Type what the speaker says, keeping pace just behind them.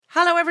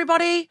Hello,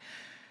 everybody.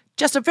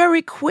 Just a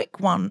very quick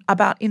one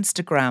about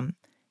Instagram.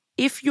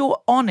 If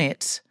you're on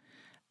it,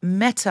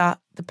 Meta,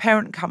 the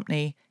parent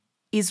company,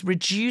 is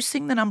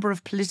reducing the number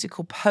of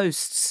political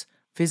posts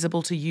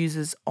visible to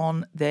users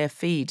on their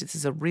feed. This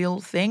is a real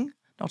thing,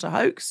 not a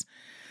hoax.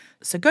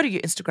 So go to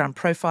your Instagram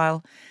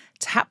profile,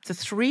 tap the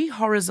 3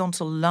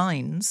 horizontal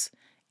lines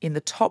in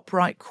the top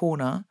right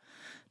corner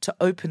to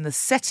open the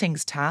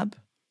Settings tab,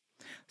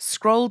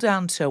 scroll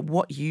down to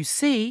What You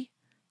See,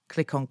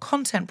 click on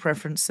Content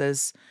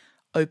Preferences,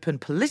 open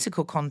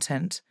Political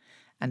Content,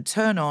 and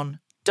turn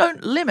on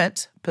Don't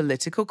Limit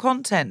Political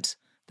Content.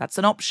 That's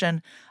an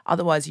option.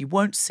 Otherwise, you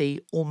won't see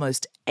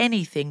almost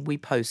anything we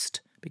post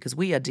because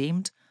we are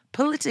deemed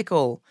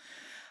political.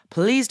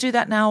 Please do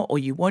that now, or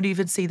you won't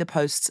even see the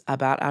posts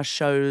about our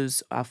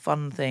shows, our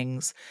fun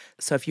things.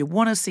 So if you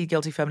want to see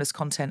Guilty Feminist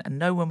content and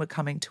know when we're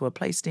coming to a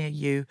place near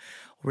you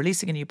or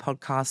releasing a new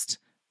podcast,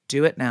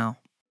 do it now.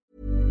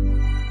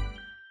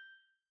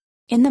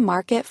 In the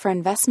market for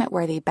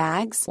investment-worthy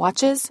bags,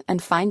 watches,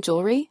 and fine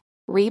jewelry,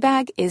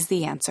 Rebag is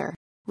the answer.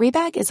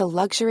 Rebag is a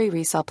luxury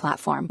resale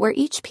platform where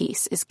each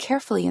piece is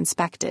carefully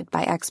inspected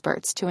by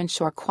experts to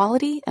ensure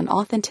quality and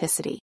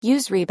authenticity.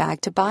 Use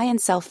Rebag to buy and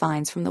sell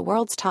finds from the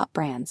world's top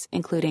brands,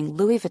 including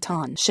Louis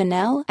Vuitton,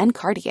 Chanel, and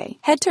Cartier.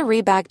 Head to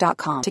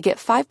Rebag.com to get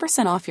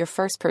 5% off your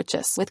first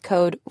purchase with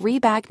code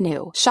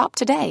REBAGNEW. Shop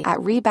today at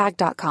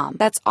Rebag.com.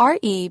 That's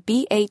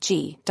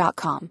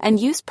REBAG.com. And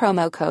use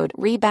promo code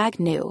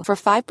REBAGNEW for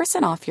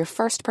 5% off your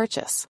first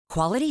purchase.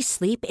 Quality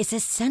sleep is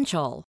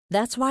essential.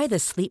 That's why the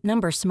Sleep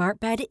Number Smart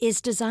Bed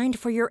is designed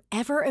for your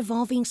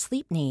ever-evolving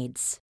sleep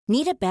needs.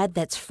 Need a bed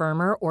that's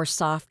firmer or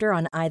softer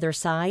on either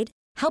side?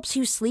 Helps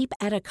you sleep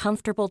at a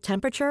comfortable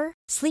temperature?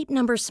 Sleep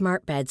Number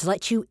Smart Beds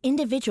let you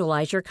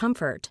individualize your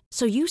comfort,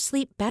 so you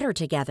sleep better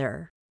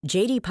together.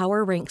 J.D.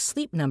 Power ranks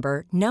Sleep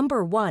Number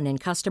number 1 in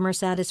customer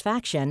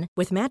satisfaction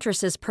with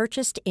mattresses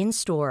purchased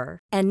in-store.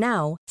 And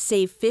now,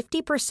 save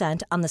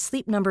 50% on the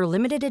Sleep Number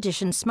Limited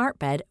Edition Smart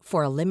Bed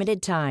for a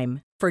limited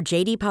time. For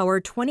J.D. Power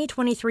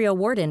 2023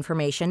 award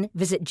information,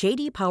 visit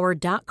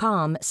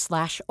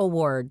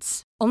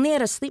jdpower.com/awards. Only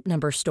at a Sleep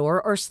Number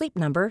store or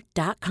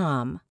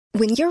sleepnumber.com.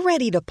 When you're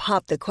ready to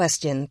pop the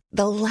question,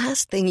 the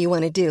last thing you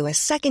want to do is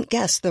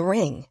second-guess the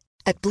ring.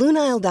 At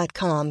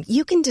BlueNile.com,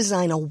 you can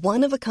design a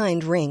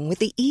one-of-a-kind ring with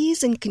the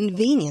ease and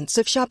convenience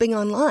of shopping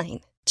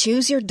online.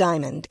 Choose your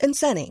diamond and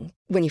setting.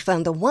 When you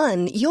find the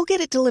one, you'll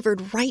get it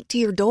delivered right to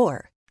your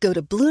door. Go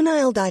to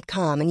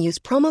BlueNile.com and use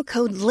promo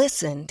code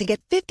LISTEN to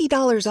get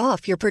 $50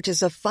 off your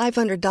purchase of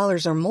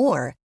 $500 or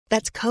more.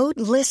 That's code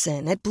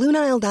LISTEN at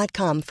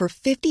BlueNile.com for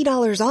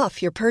 $50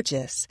 off your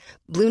purchase.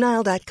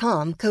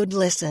 BlueNile.com, code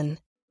LISTEN.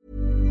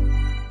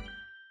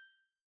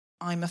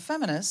 I'm a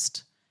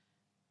feminist,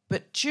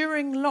 but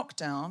during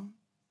lockdown,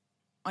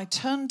 I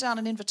turned down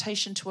an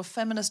invitation to a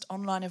feminist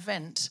online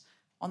event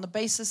on the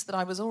basis that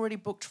I was already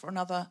booked for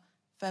another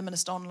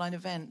feminist online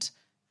event.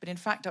 But in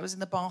fact, I was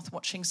in the bath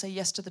watching Say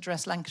Yes to the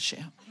Dress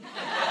Lancashire.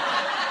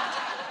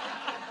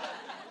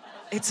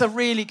 It's a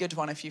really good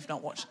one if you've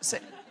not watched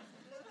it.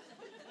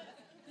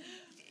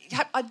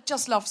 I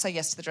just love Say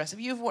Yes to the Dress. Have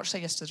you ever watched Say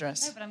Yes to the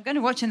Dress? No, but I'm going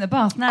to watch in the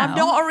bath now. I'm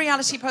not a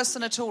reality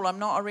person at all. I'm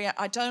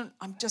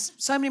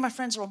just, so many of my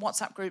friends are on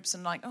WhatsApp groups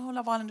and like, oh,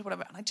 Love Island or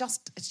whatever. And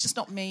it's just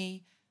not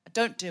me. I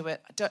don't do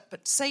it.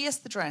 But Say Yes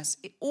to the Dress,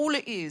 all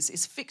it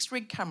is fixed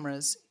rig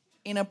cameras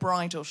in a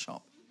bridal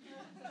shop.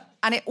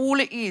 And all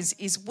it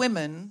is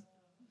women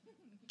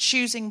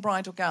choosing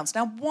bridal gowns.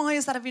 Now, why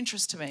is that of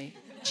interest to me?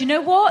 Do you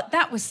know what?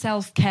 That was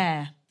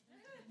self-care.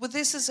 Well,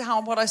 this is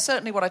what I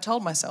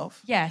told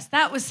myself. Yes,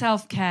 that was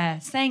self-care.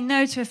 Saying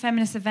no to a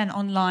feminist event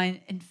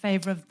online in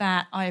favour of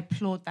that, I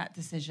applaud that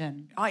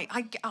decision. I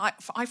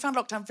found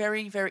lockdown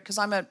very, very... Because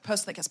I'm a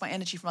person that gets my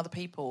energy from other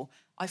people.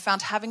 I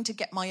found having to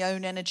get my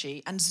own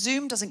energy, and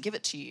Zoom doesn't give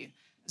it to you.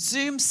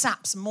 Zoom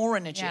saps more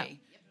energy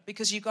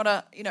because you've got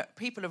to...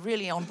 people are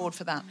really on board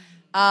for that.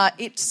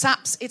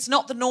 It's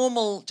not the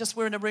normal, just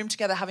we're in a room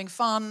together having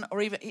fun,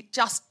 or even... It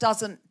just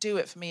doesn't do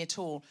it for me at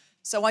all.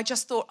 So I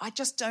just thought, I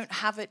just don't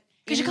have it.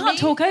 Because you can't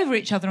talk over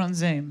each other on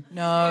Zoom.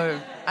 No,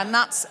 and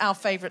that's our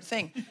favourite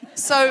thing.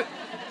 So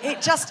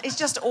it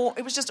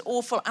was just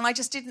awful, and I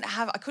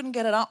couldn't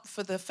get it up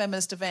for the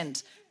feminist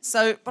event.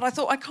 So, but I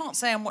thought I can't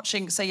say I'm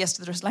watching Say Yes to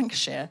the Dress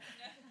Lancashire,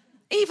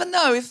 even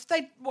though if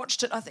they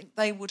watched it, I think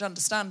they would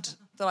understand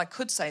that I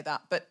could say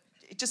that. But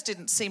it just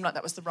didn't seem like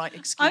that was the right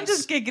excuse. I'm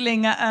just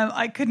giggling at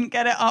I couldn't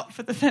get it up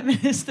for the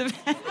feminist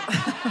event.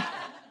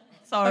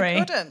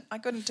 Sorry, I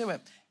couldn't do it.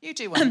 You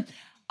do one.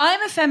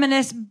 I'm a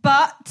feminist,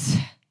 but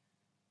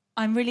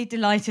I'm really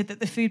delighted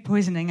that the food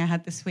poisoning I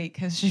had this week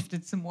has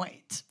shifted some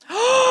weight. I'm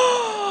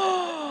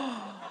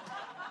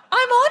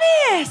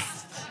honest.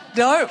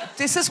 No,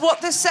 this is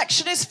what this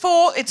section is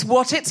for. It's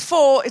what it's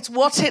for. It's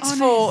what it's honest.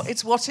 for.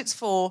 It's what it's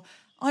for.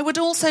 I would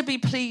also be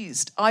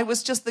pleased. I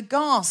was just, the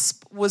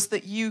gasp was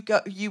that you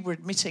were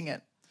admitting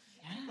it.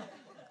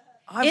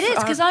 Yeah. It is,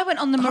 because I went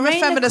on the Morena I'm a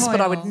feminist, coil.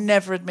 but I would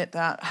never admit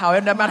that,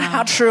 no matter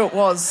how true it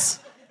was.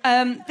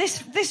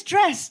 This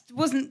dress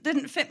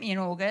didn't fit me in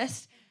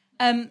August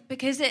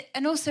because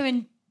and also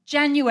in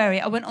January,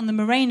 I went on the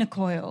Mirena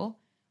coil,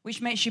 which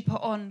makes you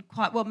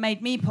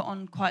made me put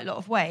on quite a lot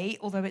of weight,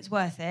 although it's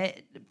worth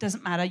it. It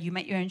doesn't matter. You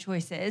make your own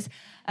choices.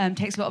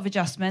 Takes a lot of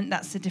adjustment.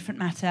 That's a different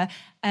matter.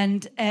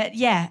 And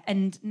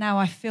and now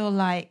I feel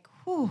like,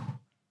 whew.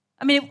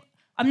 I mean,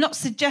 I'm not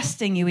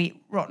suggesting you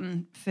eat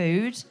rotten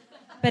food,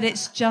 but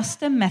it's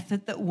just a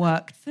method that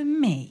worked for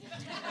me.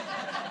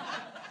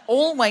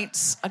 All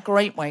weights are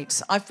great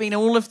weights. I've been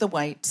all of the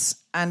weights,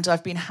 and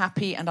I've been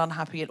happy and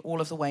unhappy at all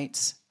of the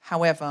weights.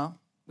 However,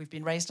 we've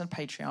been raised in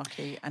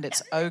patriarchy, and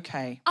it's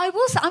okay. I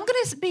will say, I'm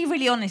going to be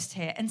really honest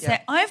here and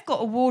say I've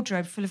got a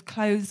wardrobe full of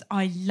clothes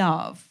I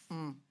love.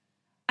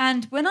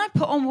 And when I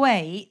put on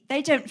weight,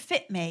 they don't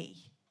fit me.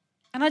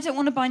 And I don't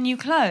want to buy new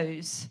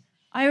clothes.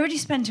 I already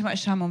spend too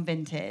much time on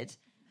Vinted.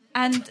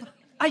 And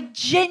I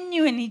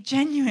genuinely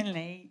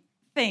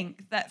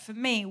think that for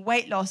me,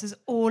 weight loss is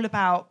all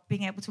about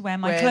being able to wear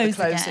my clothes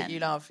the clothes again. that you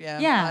love,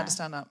 yeah. I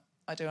understand that.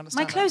 I do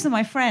understand my clothes are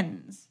my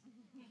friends.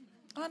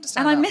 I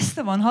understand and I miss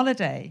them on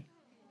holiday.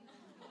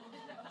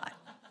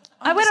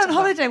 I went on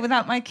holiday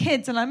without my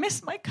kids and I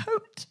missed my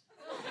coat.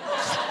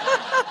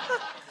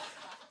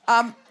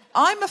 I'm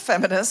a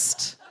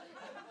feminist,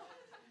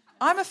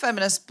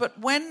 but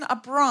when a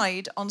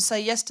bride on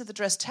Say Yes to the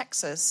Dress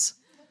Texas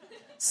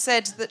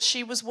said that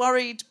she was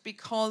worried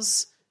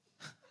because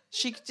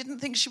she didn't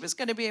think she was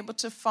going to be able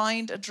to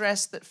find a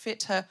dress that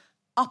fit her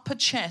upper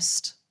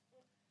chest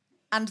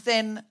and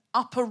then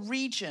upper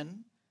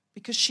region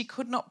because she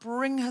could not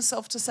bring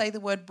herself to say the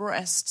word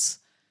breasts,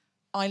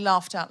 I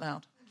laughed out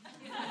loud.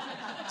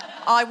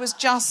 I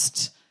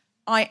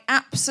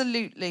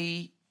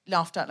absolutely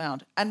laughed out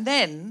loud. And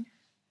then,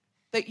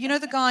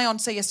 the guy on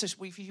Say Yes to,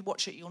 if you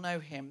watch it, you'll know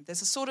him.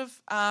 There's a sort of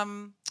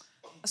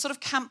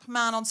camp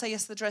man on Say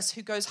Yes to the Dress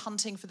who goes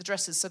hunting for the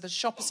dresses. So the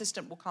shop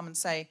assistant will come and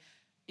say,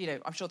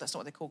 I'm sure that's not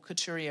what they call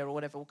couturier or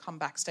whatever, will come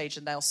backstage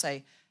and they'll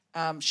say,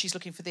 she's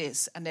looking for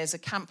this. And there's a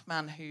camp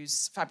man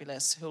who's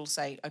fabulous who'll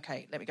say,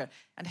 okay, let me go.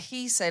 And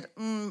he said,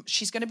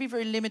 she's going to be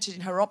very limited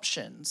in her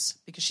options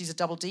because she's a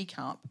double D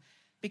cup,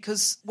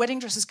 because wedding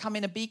dresses come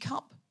in a B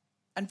cup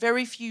and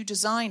very few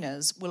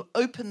designers will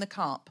open the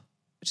cup,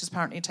 which is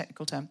apparently a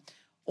technical term,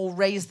 or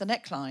raise the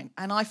neckline.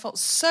 And I felt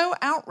so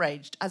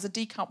outraged as a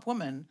D cup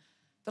woman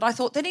that I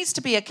thought there needs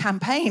to be a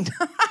campaign.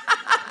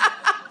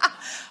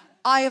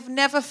 I have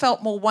never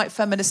felt more white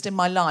feminist in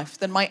my life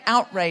than my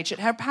outrage at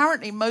how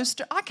apparently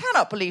I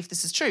cannot believe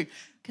this is true.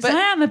 Because I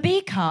am a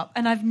B cup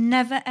and I've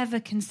never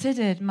ever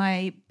considered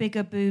my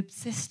bigger boobed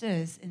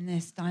sisters in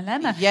this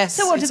dilemma. Yes.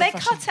 So what, do they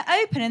cut it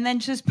open and then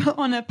just put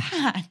on a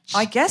patch?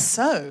 I guess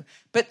so.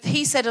 But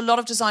he said a lot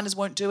of designers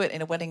won't do it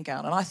in a wedding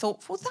gown. And I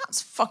thought, well,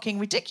 that's fucking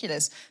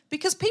ridiculous.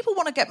 Because people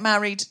want to get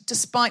married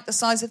despite the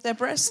size of their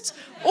breasts.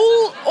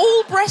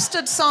 All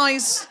breasted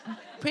size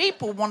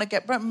people want to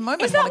get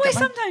married. Is that why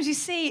sometimes you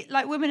see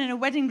like women in a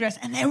wedding dress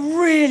and they're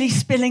really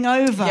spilling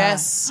over?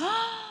 Yes.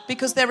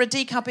 Because they're a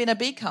D cup in a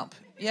B cup.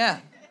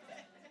 Yeah.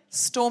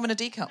 Storm in a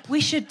D cup.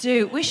 We should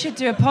do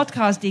a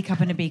podcast D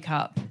cup and a B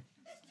cup.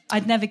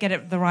 I'd never get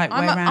it the right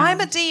way around. I'm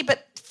a D,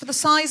 but for the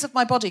size of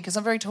my body, because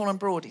I'm very tall and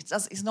broad,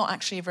 it's not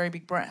actually a very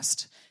big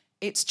breast.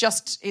 It's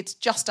just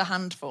a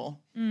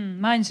handful.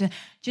 Mine's. Do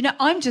you know?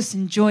 I'm just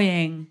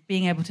enjoying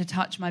being able to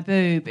touch my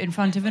boob in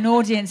front of an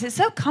audience. It's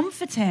so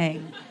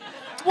comforting.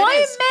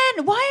 Why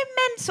are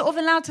men sort of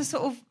allowed to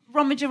sort of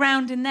rummage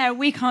around in there?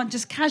 We can't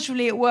just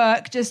casually at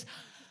work just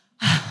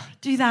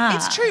do that.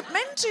 It's true.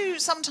 Men do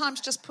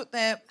sometimes just put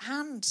their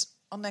hand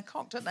on their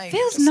cock, don't they?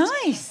 Feels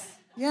nice.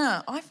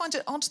 Yeah, I find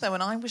it odd though,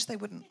 and I wish they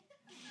wouldn't.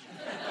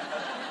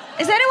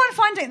 Is anyone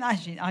finding that?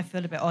 Actually, I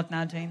feel a bit odd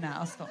now doing that.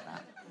 I'll stop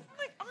that.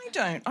 I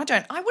don't. I've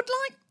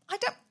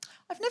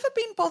never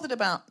been bothered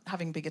about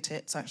having bigger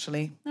tits.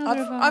 Actually,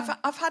 I've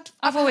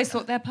always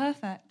thought they're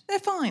perfect. They're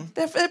fine.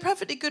 They're a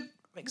perfectly good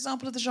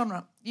example of the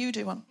genre. You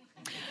do one.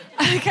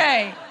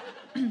 Okay.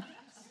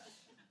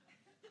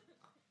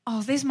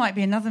 Oh, this might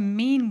be another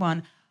mean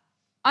one.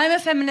 I'm a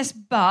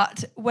feminist,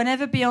 but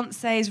whenever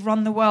Beyonce's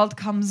Run the World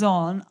comes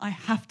on, I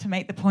have to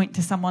make the point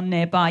to someone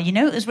nearby. You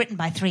know, it was written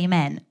by 3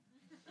 men.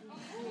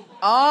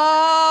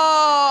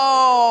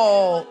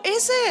 Oh,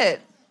 is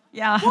it?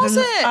 Yeah. Was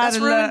it? That's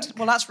ruined.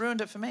 Well, that's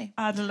ruined it for me.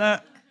 I had a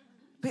look.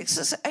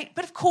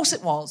 But of course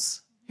it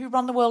was. Who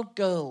Run the World?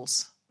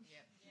 Girls.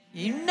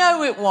 You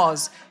know it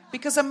was.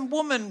 Because a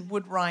woman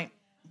would write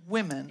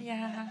women.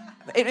 Yeah.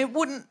 It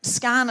wouldn't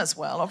scan as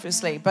well,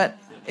 obviously, but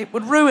it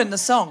would ruin the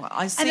song.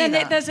 I see that. And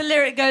then there's a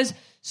lyric that goes,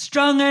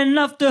 strong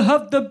enough to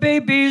have the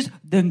babies,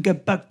 then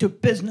get back to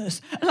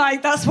business.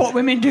 Like, that's what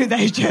women do.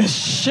 They just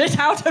shit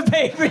out a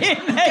baby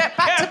and get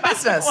back to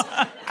business.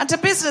 And to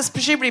business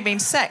presumably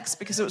means sex,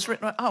 because it was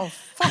written, oh,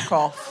 fuck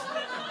off.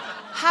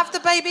 Have the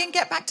baby and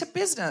get back to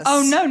business.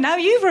 Oh, no, now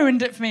you've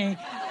ruined it for me.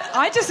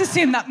 I just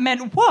assumed that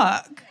meant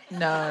work.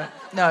 No.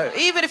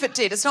 Even if it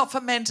did, it's not for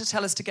men to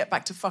tell us to get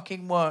back to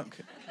fucking work.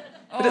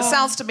 But it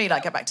sounds to me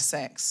like get back to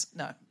sex.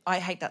 No, I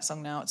hate that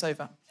song now. It's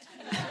over.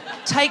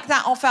 Take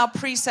that off our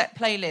preset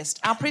playlist.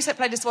 Our preset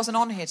playlist wasn't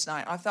on here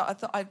tonight. I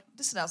thought I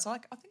listened. I was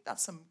like, I think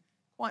that's some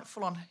quite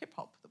full-on hip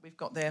hop that that we've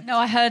got there. No,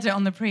 I heard it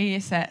on the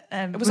preset.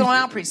 It was on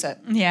our preset.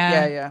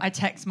 Yeah. I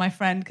texted my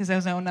friend because there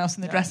was no one else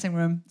in the dressing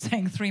room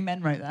saying 3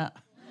 men wrote that.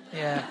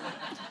 Yeah.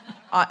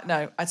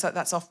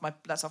 That's off my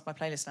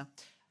playlist now.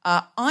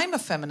 I'm a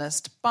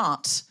feminist,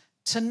 but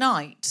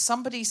tonight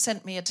somebody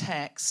sent me a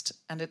text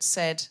and it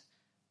said,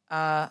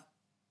 at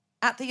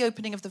the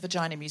opening of the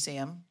Vagina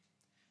Museum,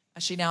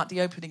 actually now at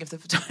the opening of the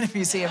Vagina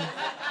Museum,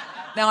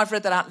 now I've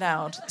read that out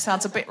loud, it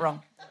sounds a bit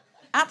wrong.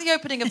 At the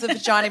opening of the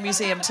Vagina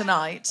Museum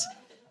tonight,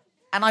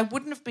 and I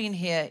wouldn't have been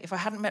here if I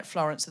hadn't met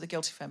Florence of The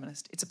Guilty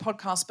Feminist. It's a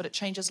podcast, but it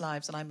changes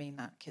lives, and I mean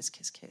that. Kiss,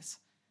 kiss, kiss.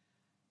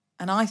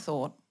 And I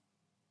thought,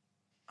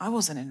 I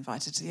wasn't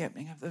invited to the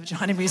opening of the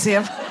Vagina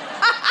Museum.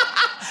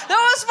 That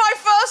was my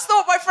first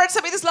thought. My friend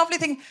sent me this lovely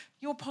thing,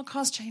 your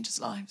podcast changes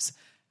lives.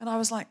 And I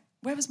was like,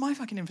 where was my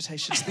fucking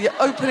invitation to the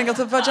opening of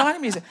the Vagina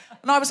Museum?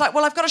 And I was like,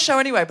 well, I've got a show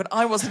anyway, but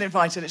I wasn't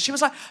invited. And she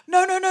was like,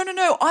 no,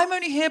 I'm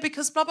only here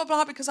because blah, blah,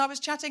 blah, because I was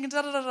chatting and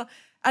da-da-da-da.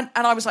 And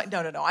I was like,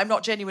 no, I'm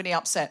not genuinely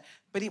upset.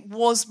 But it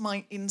was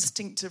my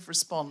instinctive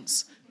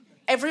response.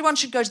 Everyone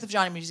should go to the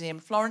Vagina Museum.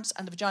 Florence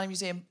and the Vagina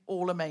Museum,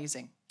 all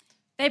amazing.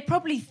 They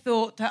probably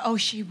thought that,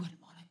 she wouldn't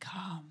want to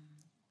come.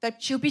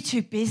 She'll be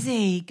too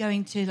busy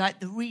going to,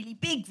 the really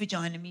big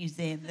Vagina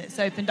Museum that's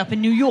opened up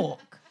in New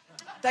York.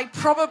 They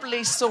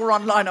probably saw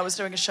online I was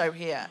doing a show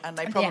here, and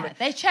they probably... Yeah,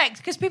 they checked,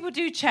 because people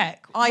do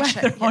check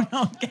whether or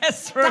not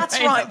guests are That's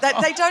available.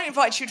 right. They don't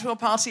invite you to a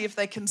party if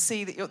they can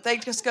see that you're... They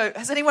just go,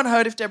 has anyone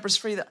heard if Deborah's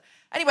free?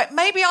 Anyway,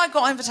 maybe I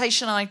got an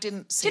invitation and I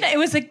didn't see it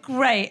was a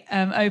great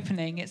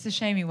opening. It's a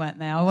shame you weren't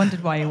there. I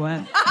wondered why you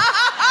weren't.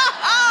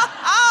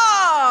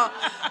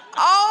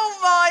 Oh,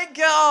 my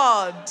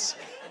God.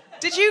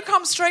 Did you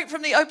come straight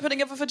from the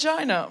opening of a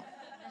vagina?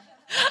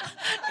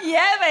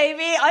 Yeah,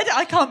 maybe.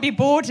 I can't be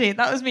bawdy.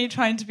 That was me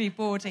trying to be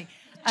bawdy.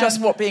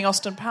 Just being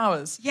Austin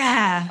Powers?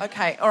 Yeah.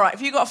 Okay, all right.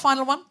 Have you got a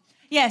final one?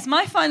 Yes,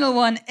 my final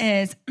one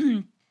is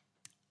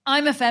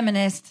I'm a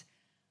feminist,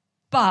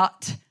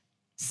 but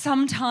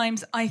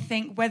sometimes I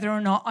think whether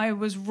or not I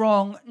was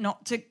wrong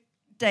not to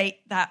date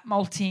that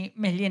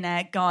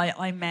multi-millionaire guy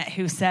I met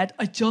who said,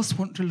 I just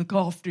want to look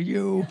after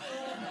you,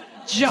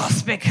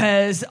 just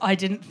because I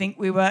didn't think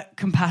we were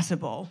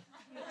compatible.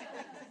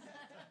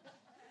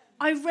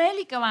 I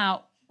rarely go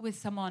out with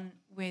someone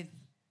with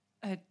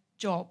a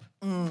job.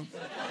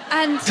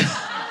 And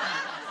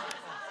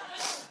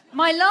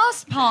my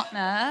last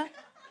partner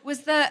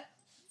was the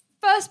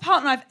first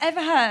partner I've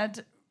ever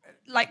had,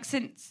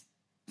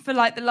 for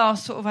the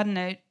last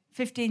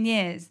 15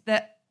 years,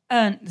 that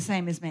earned the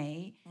same as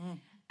me.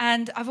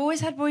 And I've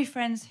always had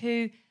boyfriends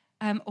who,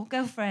 or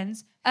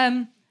girlfriends,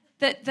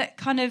 that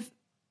kind of,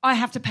 I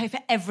have to pay for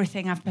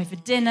everything. I have to pay for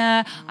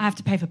dinner. I have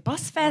to pay for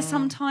bus fare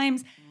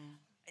sometimes.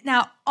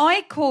 Now,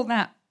 I call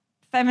that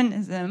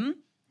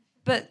feminism,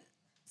 but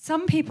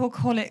some people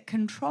call it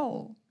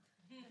control.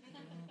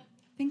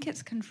 I think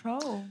it's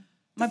control.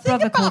 My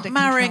brother called it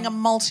marrying control.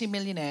 a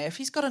multi-millionaire, if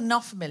he's got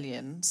enough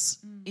millions,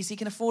 is he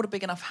can afford a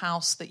big enough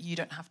house that you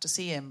don't have to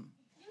see him?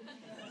 Do you know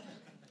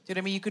what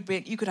I mean?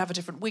 You could have a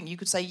different wing. You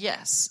could say,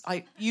 yes,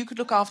 you could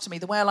look after me.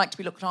 The way I like to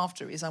be looked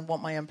after is I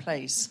want my own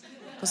place.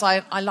 Because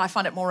I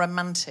find it more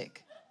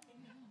romantic.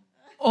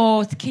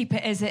 Or to keep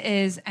it as it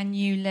is, and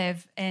you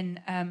live in...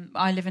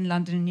 I live in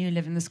London and you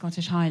live in the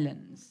Scottish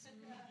Highlands.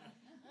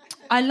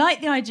 I like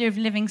the idea of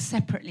living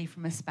separately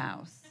from a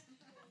spouse.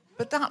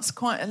 But that's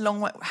quite a long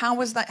way. How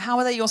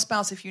are they your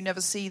spouse if you never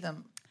see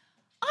them?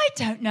 I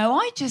don't know.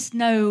 I just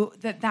know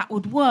that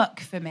would work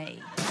for me.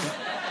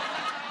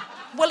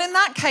 Well, in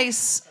that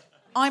case,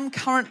 I'm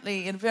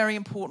currently in a very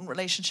important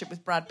relationship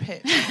with Brad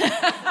Pitt.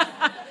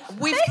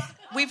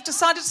 We've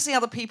decided to see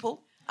other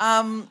people.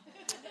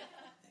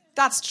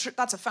 That's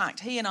a fact.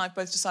 He and I have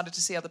both decided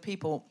to see other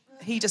people.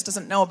 He just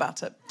doesn't know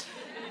about it.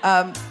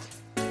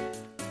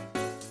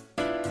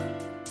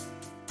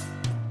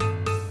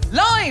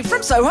 Live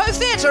from Soho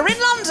Theatre in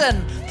London,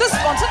 the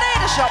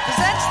Spontaneity Shop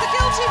presents The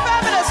Guilty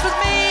Feminist with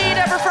me,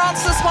 Deborah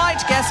Francis White,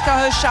 guest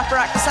co-host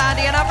Shaparak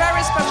Khorsandi, and our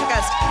very special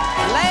guest,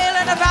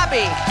 Leila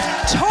Navabi,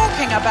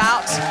 talking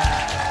about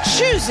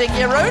choosing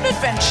your own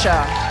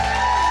adventure.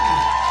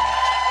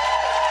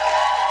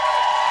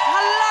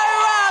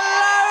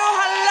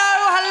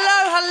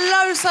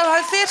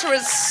 Soho Theatre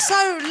is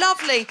so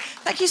lovely.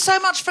 Thank you so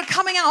much for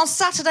coming out on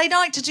Saturday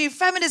night to do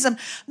feminism.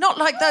 Not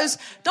like this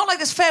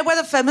fair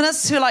weather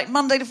feminists who are like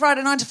Monday to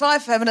Friday 9 to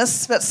 5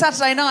 feminists, but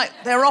Saturday night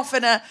they're off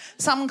in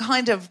some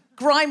kind of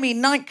grimy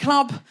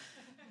nightclub,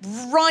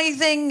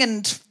 writhing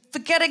and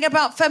forgetting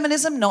about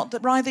feminism. Not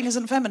that writhing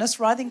isn't feminist.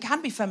 Writhing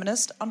can be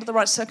feminist under the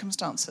right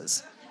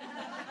circumstances.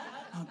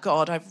 Oh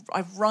God,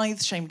 I've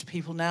writhe-shamed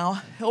people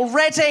now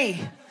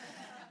already.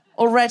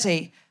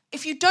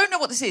 If you don't know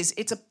what this is,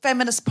 it's a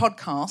feminist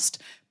podcast,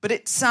 but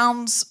it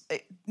sounds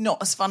not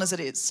as fun as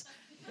it is.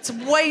 It's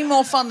way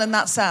more fun than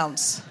that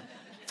sounds.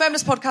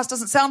 Feminist podcast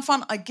doesn't sound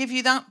fun, I give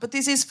you that, but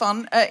this is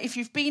fun. If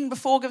you've been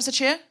before, give us a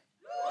cheer.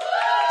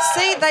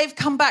 See, they've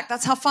come back.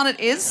 That's how fun it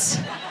is.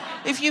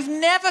 If you've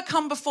never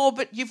come before,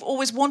 but you've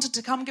always wanted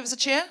to come, give us a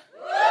cheer.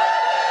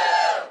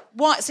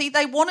 Why? See,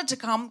 they wanted to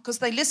come because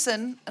they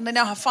listen and they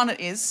know how fun it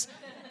is.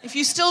 If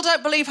you still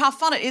don't believe how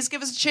fun it is,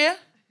 give us a cheer.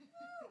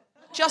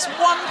 Just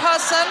one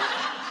person.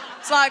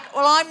 It's like,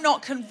 well, I'm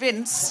not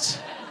convinced.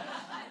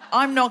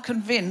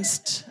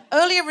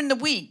 Earlier in the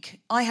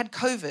week, I had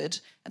COVID,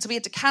 and so we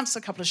had to cancel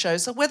a couple of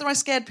shows. So whether I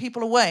scared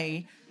people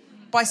away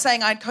by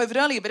saying I had COVID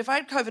earlier, but if I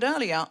had COVID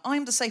earlier,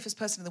 I'm the safest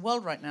person in the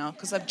world right now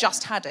because I've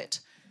just had it.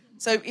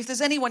 So if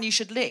there's anyone you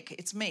should lick,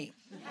 it's me.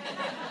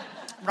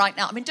 Right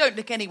now. I mean, don't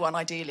lick anyone,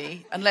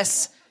 ideally,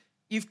 unless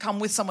you've come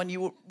with someone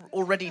you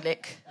already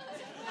lick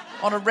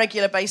on a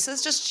regular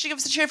basis. Just give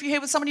us a cheer if you're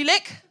here with someone you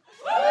lick.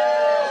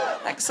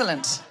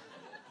 Excellent.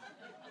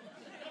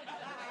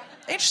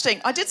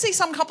 Interesting. I did see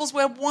some couples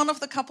where one of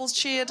the couples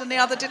cheered and the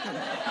other didn't.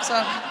 So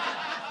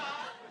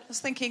I was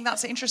thinking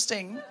that's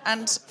interesting.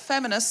 And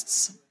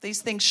feminists,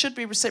 these things should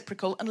be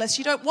reciprocal unless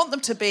you don't want them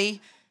to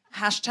be.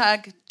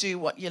 #do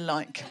what you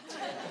like.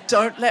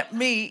 Don't let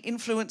me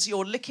influence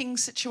your licking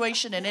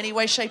situation in any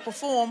way, shape or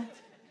form.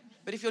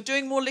 But if you're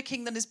doing more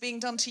licking than is being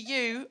done to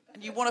you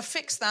and you want to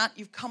fix that,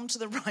 you've come to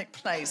the right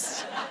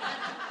place.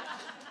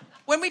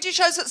 When we do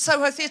shows at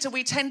Soho Theatre,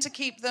 we tend to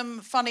keep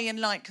them funny and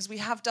light because we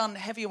have done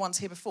heavier ones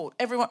here before.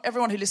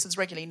 Everyone who listens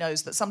regularly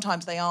knows that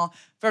sometimes they are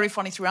very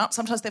funny throughout.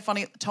 Sometimes they're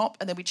funny at the top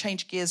and then we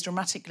change gears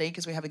dramatically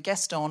because we have a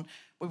guest on.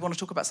 We want to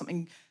talk about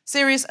something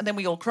serious and then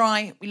we all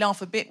cry. We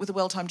laugh a bit with a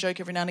well-timed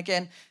joke every now and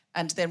again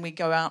and then we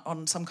go out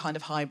on some kind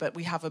of high. But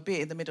we have a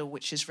bit in the middle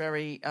which is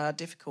very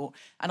difficult.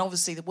 And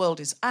obviously the world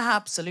is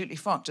absolutely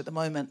fucked at the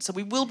moment. So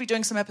we will be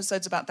doing some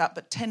episodes about that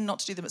but tend not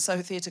to do them at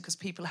Soho Theatre because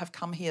people have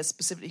come here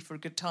specifically for a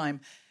good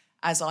time,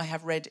 as I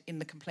have read in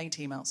the complaint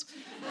emails.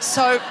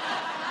 So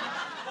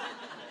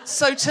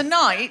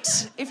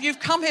tonight, if you've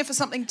come here for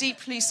something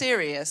deeply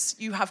serious,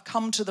 you have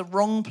come to the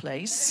wrong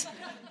place.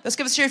 Let's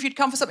give us a cheer if you'd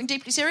come for something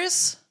deeply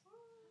serious.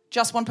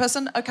 Just one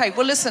person? Okay,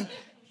 well, listen.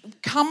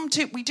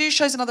 We do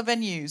shows in other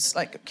venues,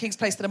 like King's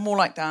Place, that are more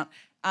like that.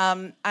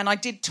 And I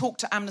did talk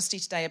to Amnesty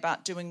today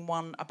about doing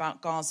one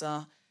about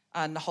Gaza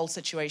and the whole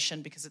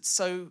situation because it's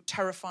so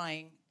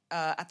terrifying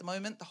at the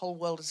moment. The whole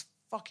world is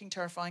fucking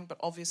terrifying, but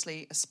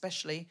obviously,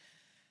 especially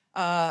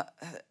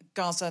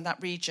Gaza and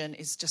that region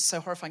is just so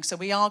horrifying. So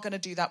we are going to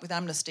do that with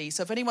Amnesty.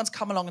 So if anyone's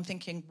come along and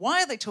thinking,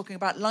 why are they talking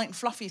about light and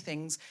fluffy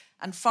things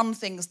and fun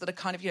things that are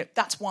kind of,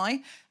 that's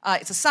why.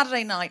 It's a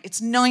Saturday night.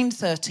 It's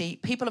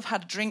 9:30. People have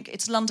had a drink.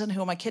 It's London.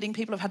 Who am I kidding?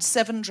 People have had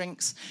 7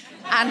 drinks.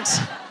 And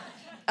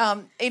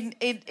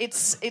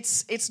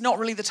it's not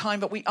really the time,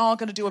 but we are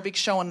going to do a big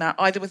show on that,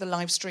 either with a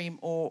live stream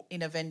or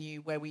in a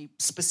venue where we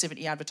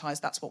specifically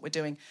advertise that's what we're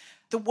doing.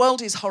 The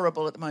world is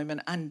horrible at the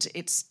moment, and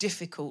it's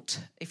difficult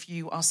if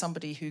you are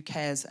somebody who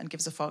cares and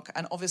gives a fuck.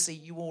 And obviously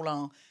you all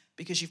are,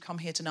 because you've come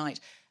here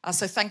tonight.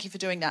 So thank you for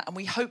doing that. And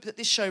we hope that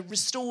this show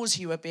restores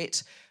you a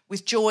bit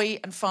with joy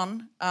and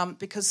fun,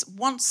 because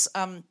once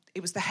it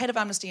was the head of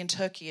Amnesty in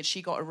Turkey, and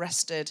she got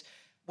arrested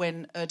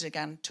when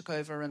Erdogan took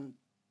over and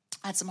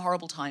had some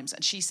horrible times.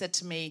 And she said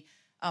to me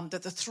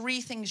that the 3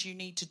 things you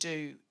need to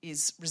do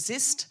is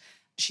resist.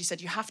 She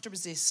said you have to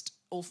resist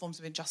all forms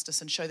of injustice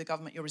and show the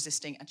government you're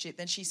resisting. And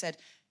then she said,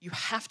 you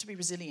have to be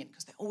resilient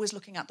because they're always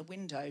looking out the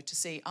window to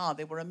see,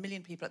 there were 1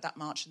 million people at that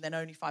march and then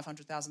only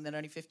 500,000, then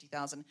only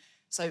 50,000.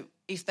 So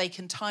if they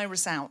can tire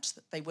us out,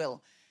 they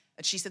will.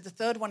 And she said the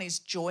third one is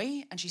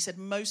joy. And she said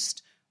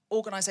most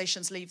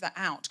organisations leave that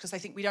out because they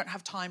think we don't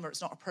have time or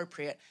it's not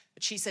appropriate.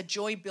 But she said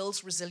joy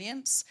builds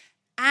resilience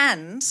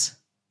and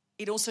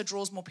it also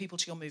draws more people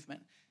to your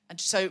movement. And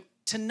so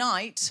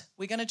tonight,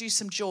 we're going to do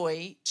some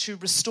joy to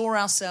restore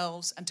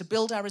ourselves and to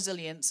build our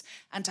resilience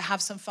and to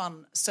have some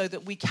fun so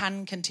that we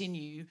can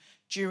continue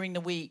during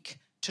the week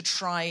to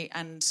try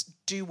and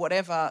do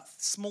whatever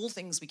small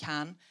things we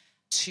can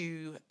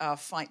to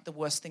fight the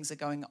worst things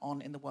that are going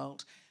on in the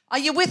world. Are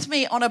you with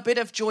me on a bit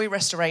of joy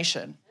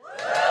restoration?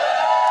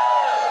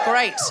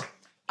 Great.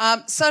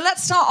 So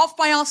let's start off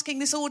by asking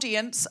this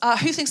audience,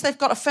 who thinks they've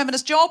got a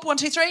feminist job? 1,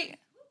 2, 3.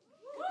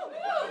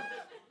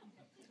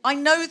 I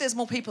know there's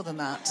more people than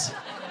that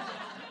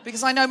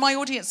because I know my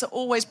audience are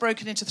always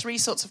broken into 3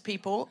 sorts of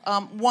people.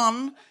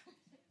 1,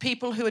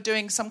 people who are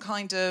doing some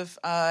kind of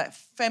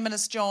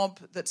feminist job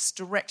that's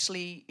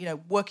directly,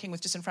 working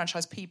with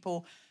disenfranchised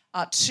people.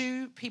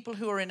 2, people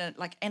who are in a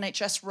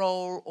NHS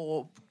role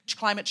or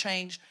climate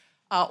change.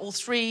 Or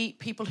 3,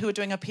 people who are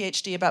doing a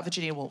PhD about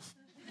Virginia Woolf.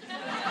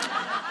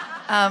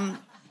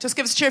 Just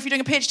give us a cheer if you're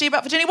doing a PhD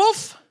about Virginia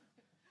Woolf.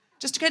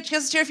 Just give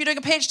us a cheer if you're doing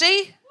a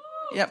PhD.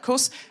 Yeah, of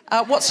course.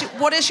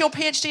 What is your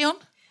PhD on?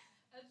 LGBTQ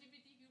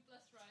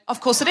plus rights.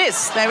 Of course it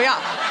is. There we are.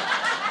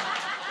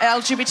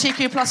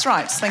 LGBTQ plus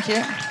rights. Thank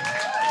you.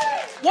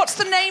 What's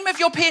the name of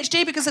your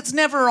PhD? Because it's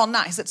never on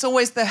that. It's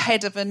always the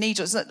head of a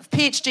needle.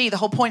 PhD, the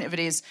whole point of it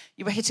is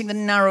you were hitting the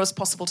narrowest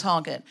possible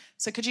target.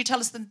 So could you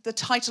tell us the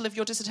title of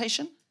your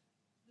dissertation?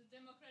 The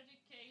Democratic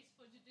Case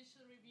for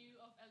Judicial Review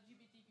of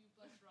LGBTQ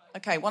plus rights.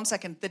 Okay, 1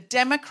 second. The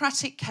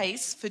democratic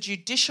case for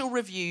judicial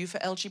review for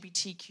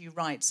LGBTQ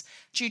rights.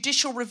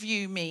 Judicial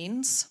review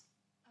means?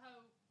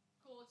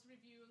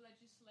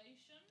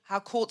 How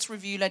courts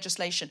review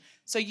legislation.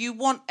 So you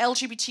want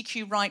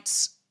LGBTQ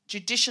rights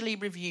judicially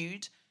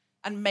reviewed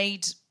and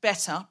made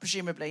better,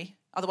 presumably.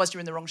 Otherwise, you're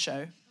in the wrong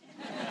show.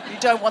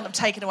 don't want them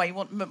taken away. You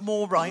want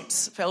more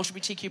rights for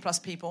LGBTQ plus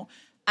people.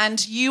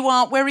 And you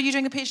are... Where are you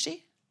doing a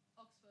PhD?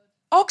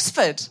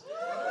 Oxford.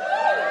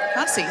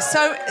 Fancy.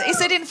 So is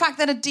it in fact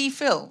then a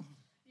DPhil?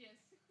 Yes.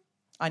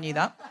 I knew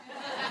that.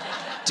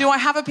 Do I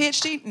have a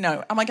PhD?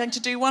 No. Am I going to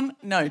do one?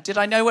 No. Did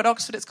I know at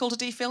Oxford it's called a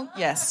DPhil?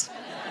 Yes.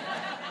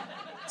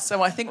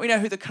 So I think we know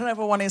who the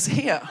clever one is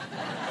here.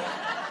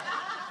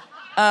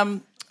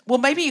 Well,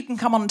 maybe you can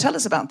come on and tell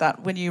us about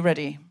that when you're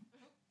ready.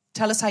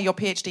 Tell us how your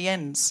PhD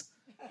ends.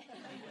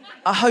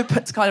 I hope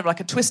it's kind of like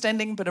a twist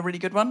ending, but a really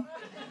good one.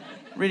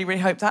 Really,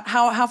 really hope that.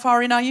 How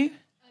far in are you? I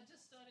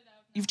just started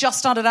out. You've just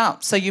started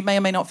out, so you may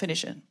or may not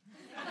finish it.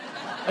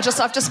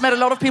 I've just met a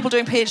lot of people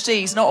doing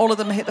PhDs. Not all of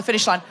them hit the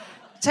finish line.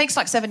 It takes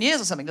like 7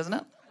 years or something, doesn't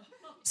it?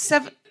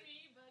 7.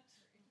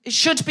 It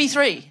should be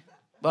 3.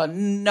 Well,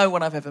 no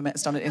one I've ever met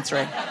has done it in 3.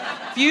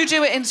 If you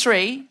do it in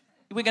 3,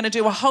 we're going to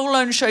do a whole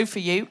own show for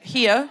you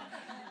here.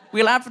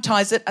 We'll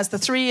advertise it as the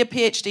 3-year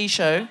PhD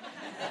show.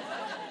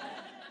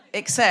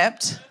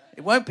 Except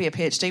it won't be a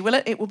PhD, will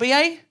it? It will be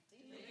a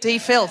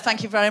DPhil.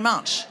 Thank you very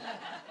much.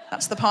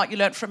 That's the part you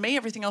learnt from me.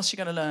 Everything else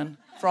you're going to learn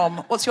from...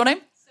 What's your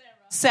name?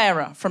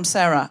 Sarah. From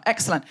Sarah.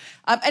 Excellent.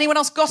 Anyone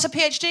else got a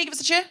PhD? Give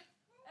us a cheer.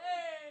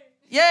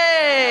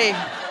 Yay!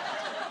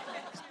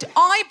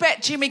 I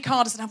bet Jimmy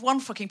Carr doesn't have one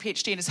fucking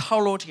PhD in his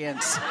whole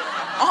audience.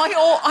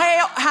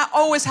 I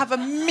always have a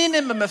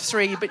minimum of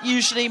 3, but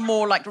usually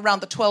more like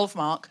around the 12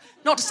 mark.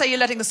 Not to say you're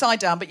letting the side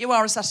down, but you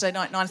are a Saturday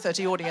night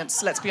 9:30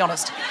 audience, let's be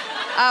honest.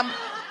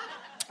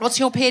 What's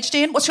your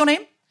PhD in? What's your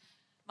name?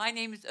 My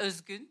name is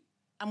Özgün.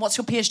 And what's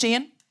your PhD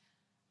in?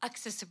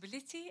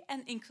 Accessibility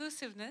and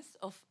inclusiveness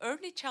of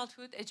early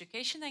childhood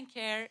education and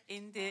care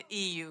in the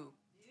EU.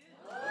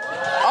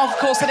 Of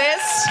course it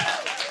is.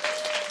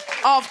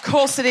 Of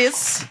course it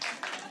is.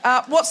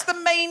 What's the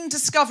main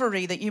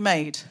discovery that you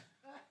made?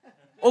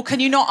 Or can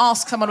you not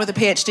ask someone with a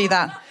PhD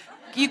that?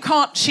 You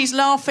can't. She's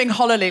laughing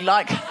hollowly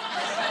like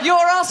you're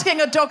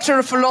asking a doctor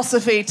of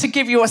philosophy to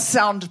give you a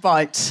sound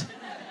bite.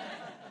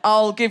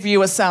 I'll give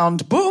you a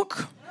sound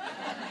book.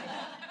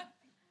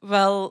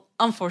 Well,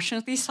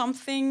 unfortunately,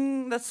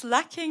 something that's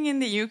lacking in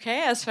the UK,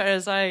 as far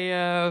as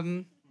I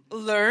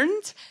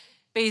learned,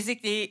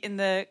 basically in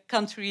the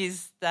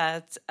countries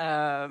that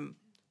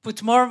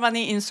put more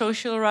money in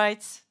social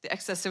rights, the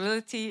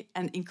accessibility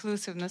and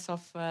inclusiveness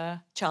of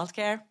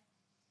childcare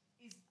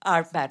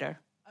are better.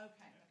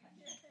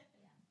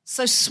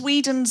 So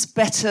Sweden's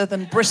better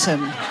than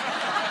Britain.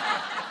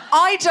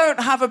 I don't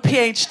have a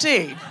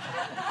PhD.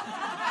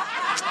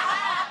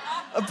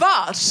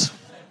 But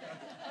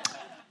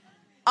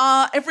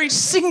every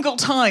single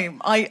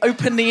time I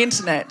open the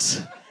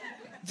internet,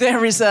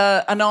 there is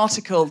an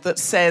article that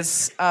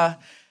says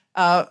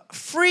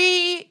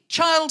free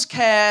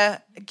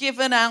childcare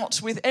given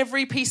out with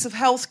every piece of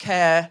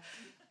healthcare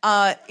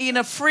in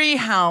a free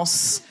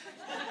house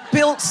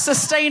built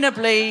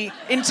sustainably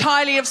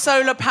entirely of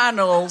solar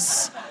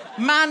panels,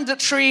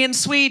 mandatory in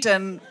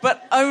Sweden,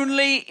 but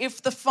only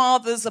if the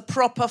father's a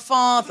proper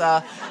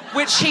father,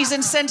 which he's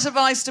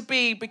incentivized to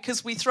be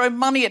because we throw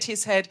money at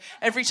his head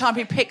every time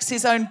he picks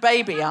his own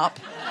baby up.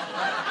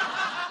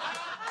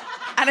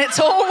 And it's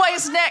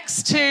always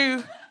next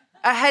to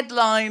a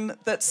headline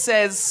that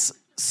says,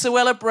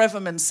 Suella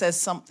Breverman says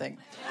something.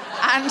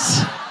 And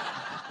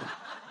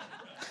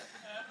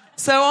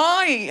so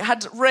I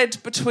had read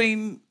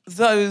between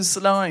those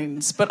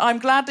lines, but I'm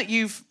glad that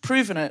you've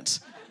proven it.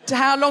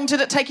 How long did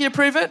it take you to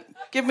prove it?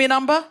 Give me a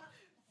number.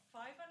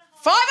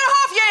 5.5. 5.5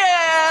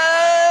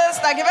 years!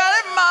 Thank you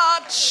very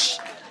much.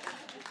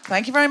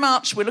 Thank you very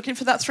much. We're looking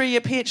for that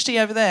 3-year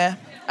PhD over there.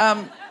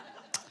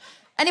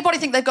 Anybody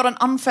think they've got an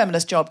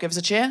unfeminist job? Give us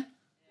a cheer.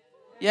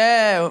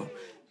 Yeah.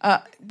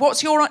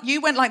 What's your...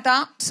 You went like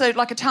that, so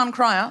like a town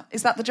crier.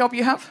 Is that the job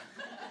you have?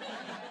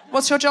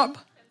 What's your job?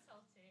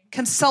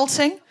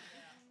 Consulting.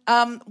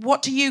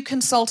 What do you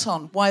consult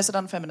on? Why is it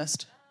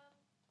unfeminist?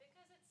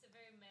 Because it's a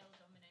very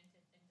male-dominated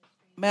industry.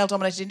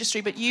 Male-dominated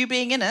industry, but you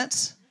being in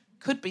it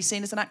could be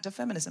seen as an act of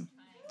feminism.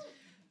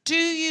 Do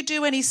you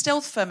do any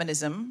stealth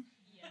feminism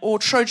or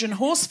Trojan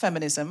horse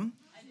feminism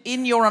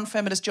in your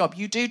unfeminist job?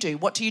 You do.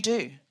 What do you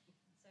do?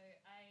 So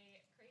I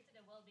created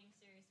a well-being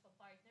series for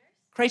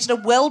partners. Created a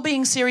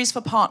well-being series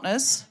for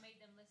partners. I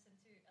made them listen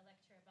to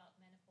a lecture about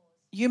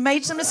menopause. You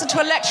made them listen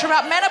to a lecture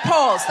about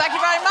menopause. Thank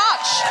you very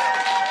much.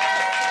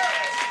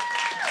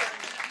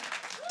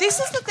 This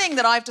is the thing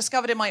that I've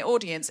discovered in my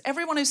audience.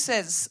 Everyone who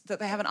says that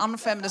they have an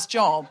unfeminist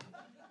job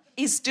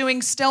is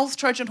doing stealth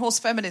Trojan horse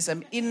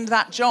feminism in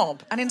that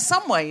job. And in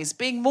some ways,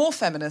 being more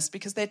feminist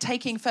because they're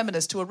taking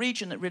feminists to a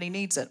region that really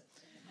needs it.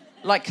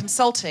 Like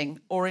consulting,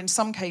 or in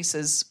some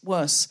cases,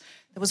 worse.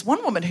 There was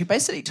one woman who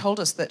basically told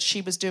us that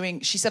she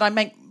said, I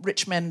make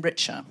rich men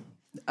richer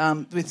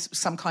with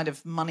some kind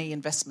of money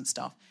investment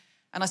stuff.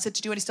 And I said, do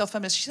you do any stealth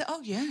feminism? She said,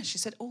 oh yeah. She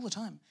said, all the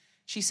time.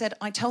 She said,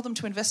 I tell them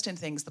to invest in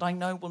things that I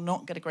know will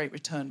not get a great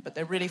return, but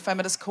they're really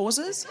feminist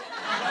causes.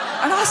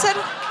 And I said,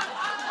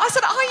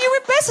 are you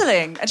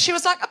embezzling? And she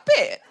was like, a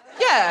bit,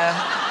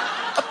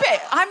 yeah. A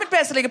bit. I'm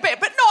embezzling a bit,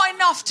 but not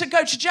enough to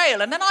go to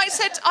jail. And then I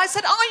said, is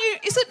it not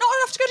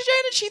enough to go to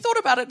jail? And she thought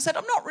about it and said,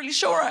 I'm not really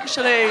sure,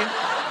 actually.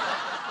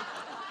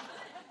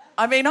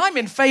 I mean, I'm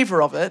in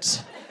favour of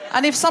it.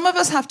 And if some of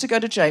us have to go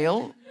to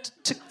jail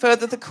to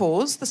further the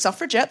cause, the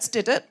suffragettes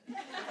did it.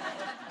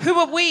 Who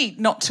are we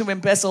not to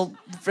embezzle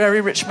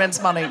very rich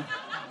men's money?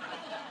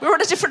 We're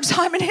at a different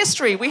time in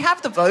history. We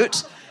have the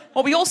vote.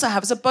 What we also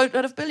have is a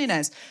boatload of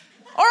billionaires.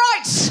 All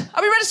right,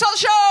 are we ready to start the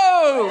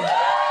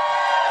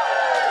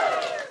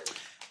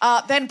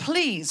show? Then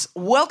please,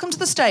 welcome to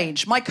the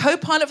stage my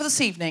co-pilot for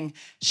this evening.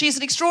 She's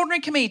an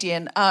extraordinary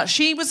comedian.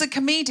 She was a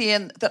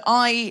comedian that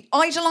I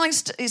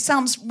idolised. It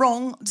sounds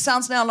wrong. It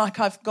sounds now like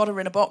I've got her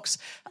in a box.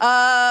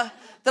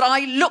 That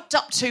I looked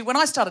up to when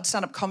I started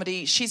stand-up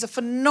comedy. She's a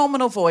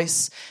phenomenal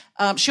voice.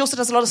 She also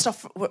does a lot of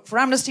stuff for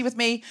Amnesty with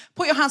me.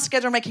 Put your hands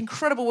together and make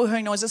incredible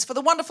woohooing noises for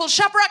the wonderful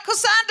Shaparak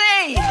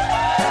Khorsandi.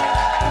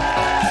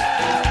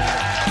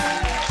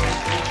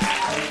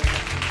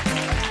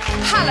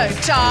 Hello,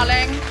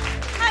 darling.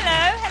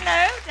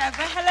 Hello,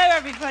 Deborah. Hello,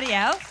 everybody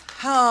else.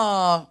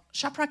 Ah,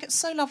 Shaparak, it's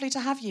so lovely to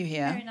have you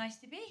here. Very nice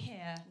to be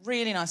here.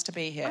 Really nice to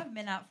be I here. haven't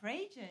been out for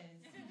ages.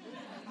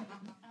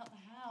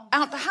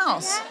 Out the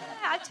house?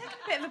 Yeah, I've taken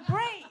a bit of a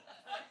break.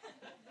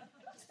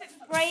 Just a bit of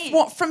a break.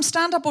 What, from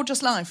stand-up or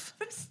just life?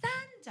 From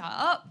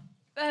stand-up,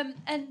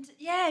 and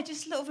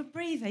just a little bit of a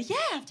breather. Yeah,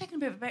 I've taken a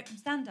bit of a break from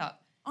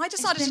stand-up. I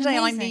decided today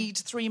I need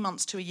 3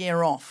 months to a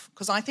year off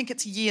because I think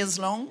it's years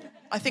long.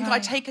 I think I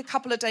take a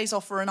couple of days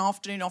off or an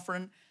afternoon off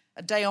or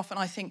a day off and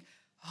I think,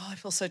 I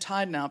feel so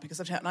tired now because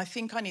and I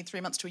think I need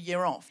 3 months to a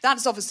year off. That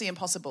is obviously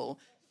impossible.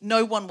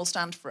 No one will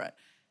stand for it.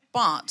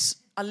 But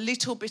a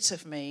little bit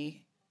of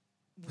me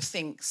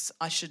thinks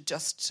I should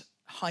just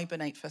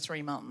hibernate for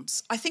 3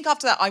 months. I think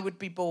after that I would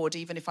be bored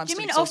even if I'm still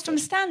exhausted. Do you mean off from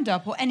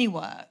stand-up or any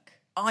work?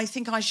 I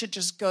think I should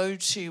just go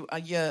to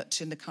a yurt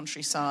in the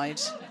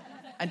countryside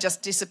and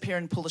just disappear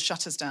and pull the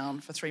shutters down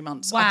for 3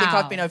 months. Wow. I think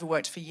I've been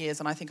overworked for years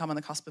and I think I'm on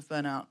the cusp of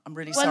burnout. I'm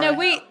really sorry. Well,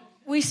 no,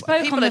 we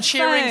spoke People on the are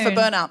cheering phone.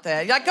 for burnout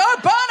there. You're like, go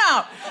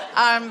burnout!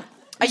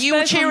 Are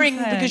you cheering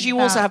because you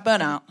also have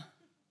burnout?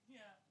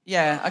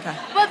 Yeah, okay.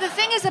 Well, the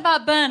thing is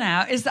about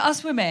burnout is that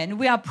us women,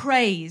 we are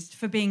praised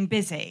for being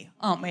busy,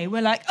 aren't we?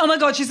 We're like, oh my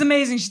God, she's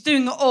amazing. She's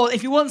doing it all.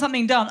 If you want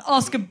something done,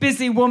 ask a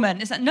busy woman.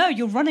 It's like, no,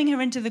 you're running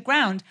her into the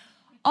ground.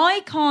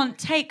 I can't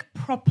take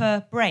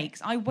proper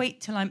breaks. I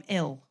wait till I'm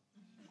ill.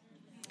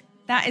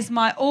 That is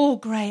my,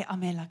 great,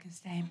 I'm ill, I can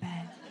stay in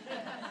bed.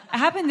 It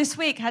happened this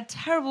week. I had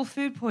terrible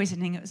food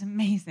poisoning. It was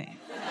amazing.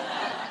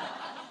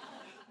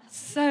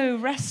 So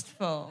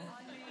restful.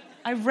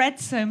 I read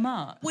so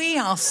much. We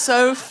are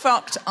so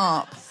fucked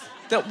up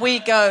that we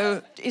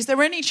go, is there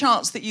any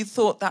chance that you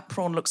thought that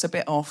prawn looks a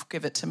bit off?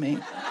 Give it to me.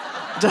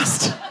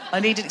 I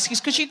need an excuse.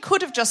 Because you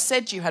could have just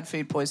said you had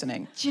food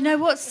poisoning. Do you know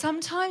what?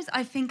 Sometimes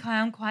I think I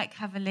am quite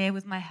cavalier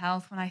with my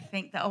health when I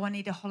think that, I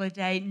need a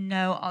holiday.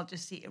 No, I'll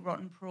just eat a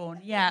rotten prawn.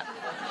 Yeah.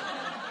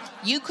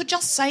 You could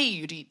just say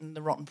you'd eaten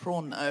the rotten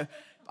prawn, though.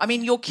 I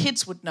mean, your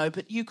kids would know,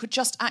 but you could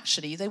just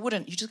actually, they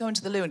wouldn't. You just go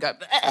into the loo and go...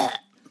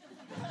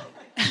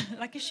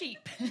 Like a sheep.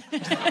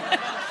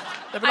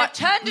 I've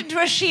turned into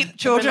a sheep,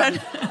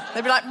 children.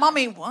 They'd be like,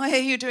 Mummy, why are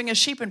you doing a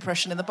sheep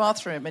impression in the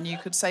bathroom? And you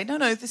could say,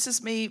 no, this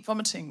is me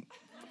vomiting.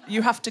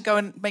 You have to go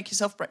and make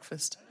yourself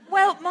breakfast.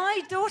 Well,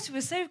 my daughter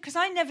was because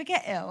I never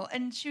get ill,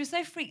 and she was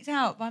so freaked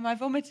out by my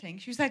vomiting.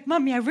 She was like,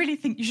 Mummy, I really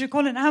think you should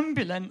call an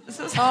ambulance.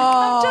 I was like,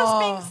 I'm just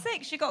being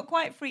sick. She got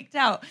quite freaked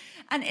out.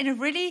 And in a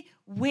really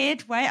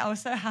weird way, I was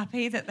so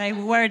happy that they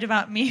were worried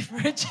about me for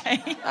a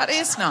change. That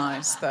is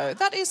nice, though.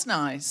 That is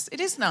nice.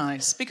 It is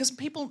nice because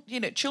people,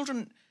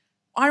 children...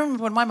 I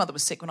remember when my mother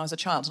was sick when I was a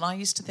child, and I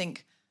used to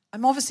think, I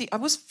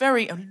was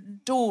very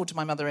adored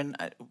my mother when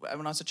I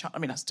was a child. I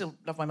mean, I still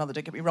love my mother,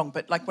 don't get me wrong,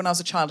 but like when I was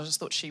a child, I just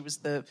thought she was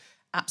the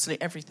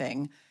absolute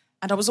everything.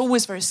 And I was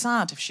always very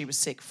sad if she was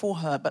sick for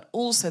her, but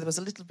also there was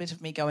a little bit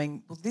of me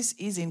going, well, this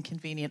is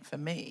inconvenient for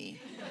me.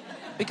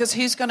 Because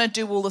who's going to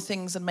do all the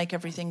things and make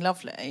everything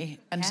lovely?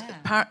 And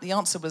apparently the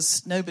answer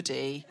was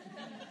nobody.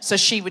 So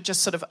she would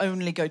just sort of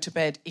only go to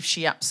bed if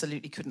she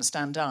absolutely couldn't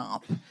stand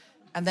up.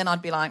 And then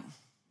I'd be like...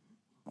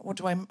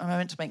 am I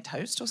meant to make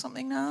toast or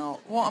something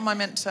now? What am I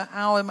meant to...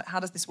 How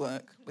does this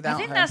work without her? I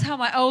think that's how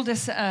my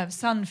oldest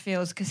son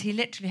feels, because he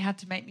literally had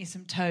to make me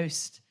some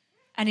toast.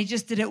 And he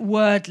just did it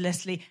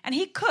wordlessly. And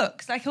he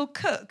cooks. Like, he'll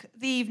cook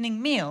the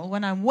evening meal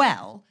when I'm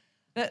well,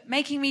 but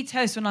making me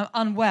toast when I'm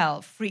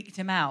unwell freaked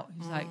him out.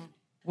 He's like,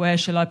 where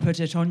shall I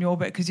put it on your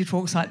bed? Because he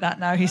talks like that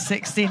now. He's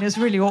 16. It's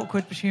really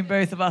awkward between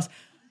both of us.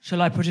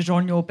 Shall I put it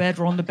on your bed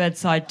or on the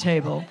bedside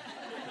table?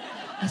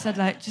 I said,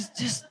 like,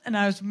 just... And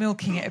I was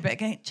milking it a bit,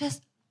 going,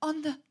 just...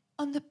 On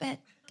the bed,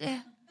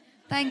 dear.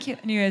 Thank you.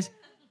 And he goes,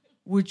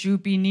 would you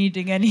be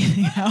needing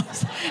anything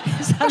else?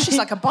 Oh, she's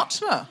like a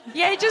butler.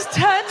 Yeah, he just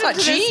turned into like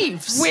this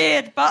Jeeves.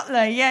 weird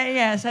butler.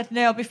 Yeah. Said,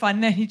 no, I'll be fine.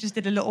 And then he just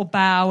did a little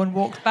bow and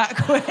walked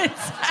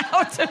backwards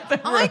out of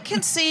the room. I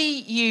can see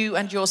you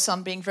and your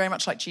son being very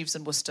much like Jeeves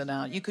and Wooster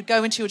now. You could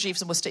go into your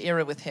Jeeves and Wooster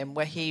era with him,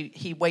 where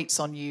he waits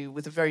on you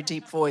with a very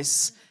deep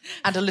voice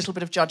and a little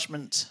bit of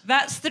judgment.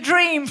 That's the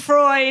dream,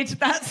 Freud.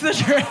 That's the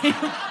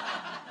dream.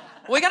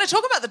 We're going to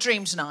talk about the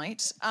dream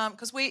tonight,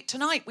 because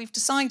tonight we've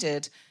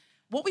decided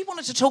what we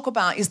wanted to talk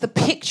about is the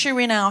picture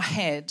in our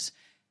head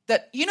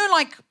that,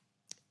 like,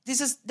 this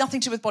is nothing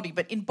to do with body,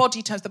 but in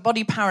body terms, the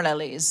body parallel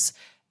is,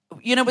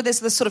 where there's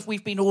the sort of,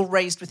 we've been all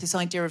raised with this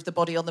idea of the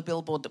body on the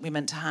billboard that we're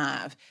meant to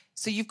have.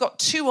 So you've got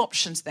two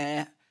options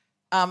there.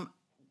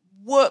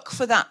 Work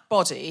for that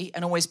body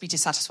and always be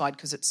dissatisfied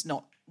because it's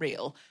not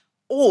real,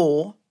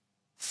 or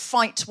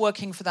fight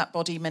working for that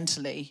body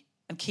mentally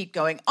and keep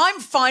going, I'm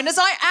fine as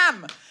I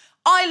am.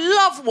 I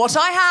love what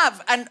I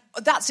have. And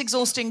that's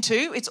exhausting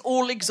too. It's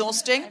all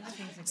exhausting.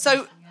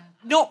 So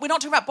we're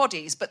not talking about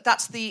bodies, but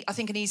that's I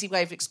think, an easy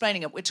way of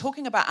explaining it. We're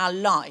talking about our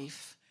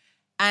life,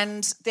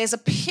 and there's a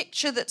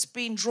picture that's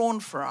been drawn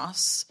for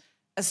us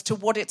as to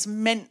what it's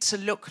meant to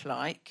look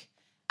like,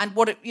 and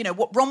what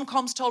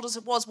rom-coms told us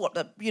it was, what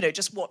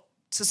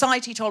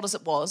society told us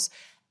it was.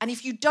 And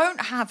if you don't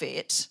have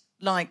it,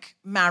 like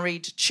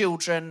married,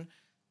 children,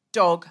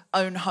 dog,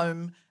 own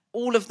home,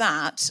 all of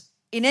that,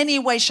 in any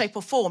way, shape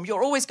or form,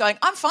 you're always going,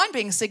 I'm fine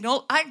being a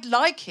signal, I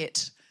like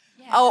it.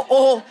 Yeah.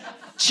 Or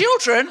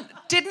children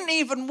didn't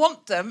even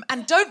want them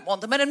and don't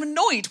want them and are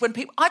annoyed when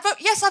people, I've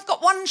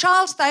got one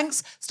child,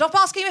 thanks. Stop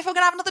asking me if I'm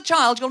going to have another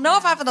child. You'll know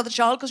if I have another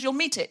child because you'll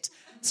meet it.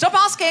 Stop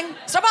asking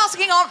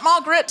Aunt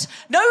Margaret.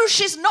 No,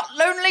 she's not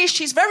lonely,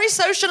 she's very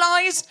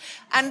socialised.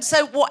 And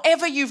so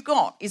whatever you've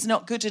got is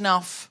not good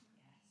enough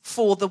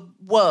for the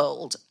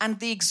world. And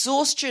the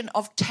exhaustion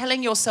of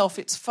telling yourself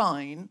it's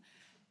fine.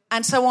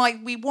 And so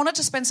we wanted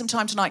to spend some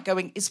time tonight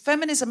going, is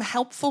feminism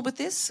helpful with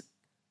this?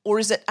 Or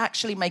is it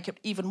actually make it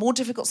even more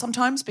difficult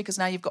sometimes because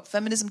now you've got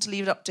feminism to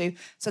leave it up to?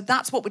 So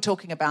that's what we're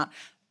talking about.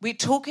 We're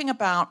talking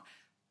about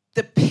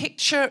the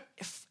picture.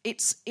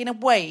 It's in a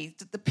way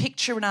the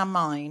picture in our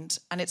mind,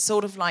 and it's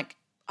sort of like,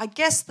 I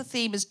guess the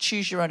theme is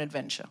choose your own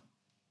adventure.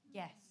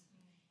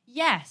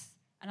 Yes.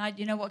 And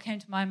you know what came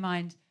to my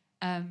mind?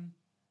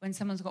 When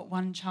someone's got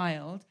one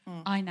child,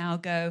 I now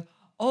go,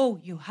 oh,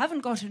 you haven't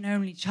got an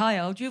only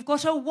child, you've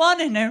got a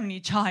one and only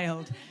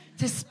child,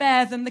 to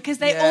spare them, because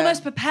they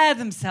almost prepare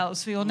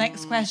themselves for your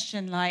next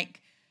question.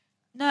 Like,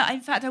 no, in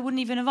fact, I wouldn't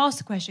even have asked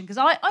the question, because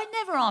I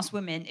never ask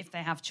women if they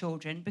have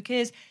children,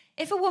 because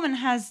if a woman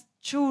has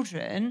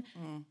children,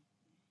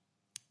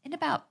 in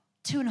about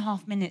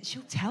 2.5 minutes,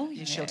 she'll tell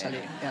you. She'll tell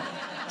you,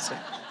 yeah. So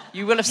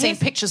you will have seen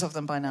pictures of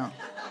them by now.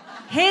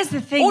 Here's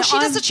the thing. Or she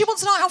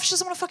wants a night off. She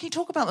doesn't want to fucking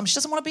talk about them. She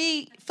doesn't want to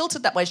be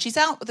filtered that way. She's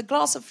out with a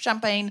glass of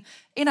champagne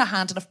in her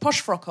hand and a posh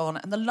frock on,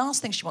 and the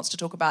last thing she wants to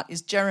talk about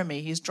is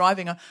Jeremy, who's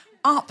driving her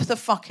up the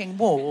fucking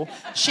wall.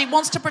 She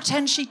wants to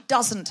pretend she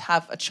doesn't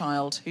have a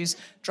child who's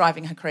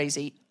driving her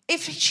crazy.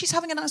 If she's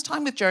having a nice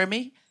time with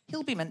Jeremy,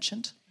 he'll be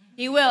mentioned.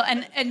 He will,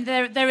 and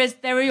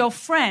there are your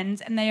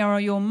friends, and they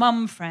are your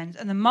mum friends,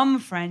 and the mum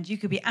friend, you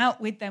could be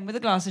out with them with a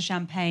glass of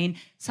champagne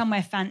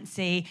somewhere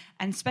fancy,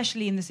 and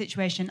especially in the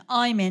situation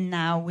I'm in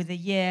now with a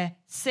year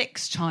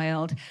 6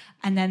 child,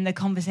 and then the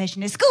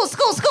conversation is schools,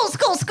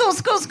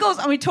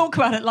 and we talk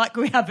about it like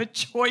we have a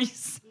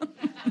choice.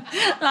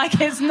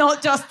 Like it's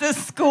not just the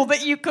school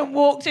that you can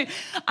walk to.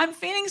 I'm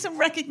feeling some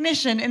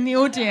recognition in the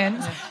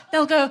audience.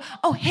 They'll go,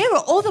 oh, here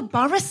are all the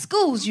borough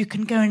schools you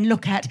can go and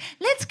look at.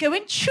 Let's go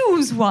and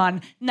choose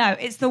one. No,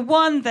 it's the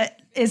one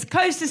that is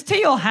closest to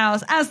your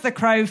house as the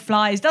crow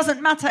flies.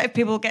 Doesn't matter if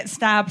people get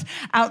stabbed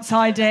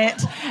outside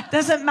it.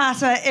 Doesn't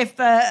matter if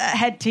the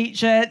head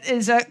teacher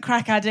is a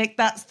crack addict.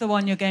 That's the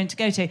one you're going to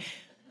go to.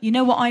 You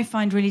know what I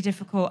find really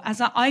difficult? As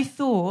I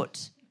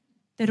thought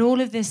that all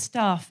of this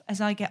stuff,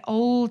 as I get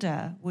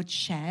older, would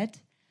shed.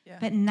 Yeah.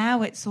 But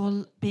now it's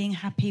all being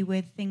happy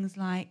with things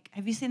like,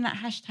 have you seen that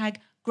hashtag,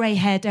 grey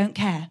hair don't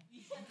care?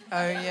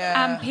 Oh,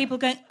 yeah. And people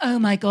going, oh,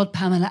 my God,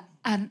 Pamela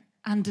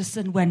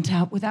Anderson went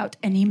out without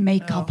any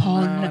makeup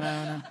on.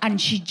 No.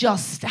 And she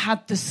just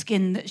had the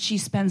skin that she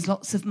spends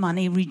lots of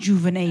money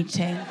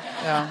rejuvenating.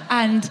 Yeah.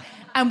 And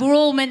we're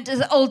all meant,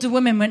 as older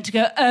women, meant to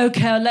go,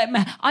 okay,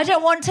 I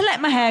don't want to let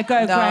my hair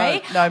grow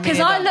grey. No, because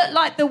I look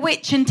like the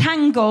witch in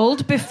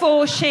Tangled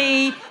before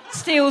she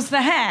steals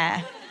the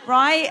hair,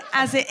 right?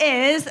 As it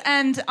is,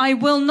 and I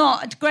will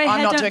not. Grey hair.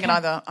 I'm not doing it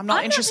either. I'm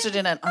not interested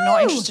in it. I'm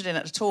not interested in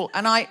it at all.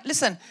 And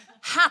listen,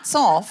 hats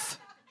off.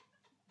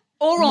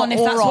 Or on, if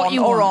that's what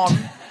you want.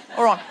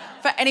 Or on.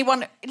 For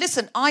anyone,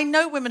 listen, I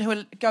know women who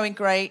are going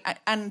grey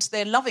and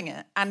they're loving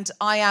it, and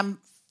I am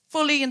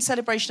fully in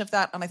celebration of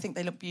that, and I think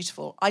they look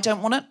beautiful. I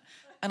don't want it,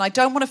 and I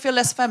don't want to feel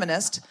less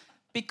feminist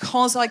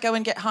because I go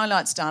and get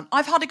highlights done.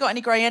 I've hardly got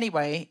any grey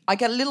anyway. I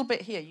get a little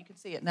bit here. You can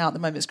see it now at the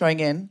moment. It's growing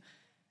in.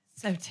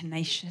 So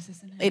tenacious,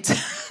 isn't it?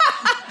 It's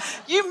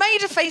You made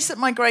a face at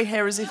my grey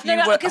hair as if you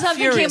No, were because I'm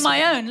thinking furious of my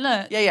with it. own.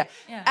 Look. Yeah.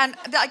 And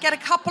I get a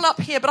couple up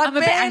here, but I'm a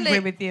bit angry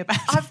with you about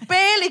it. I've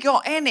barely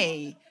got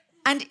any.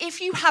 And if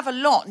you have a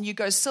lot and you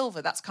go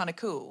silver, that's kind of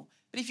cool.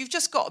 But if you've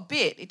just got a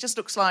bit, it just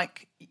looks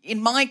like,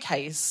 in my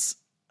case,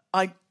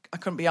 I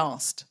couldn't be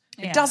asked.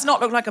 It does not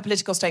look like a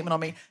political statement on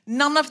me.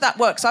 None of that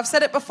works. I've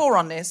said it before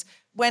on this.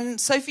 When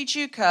Sophie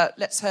Duker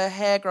lets her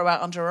hair grow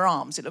out under her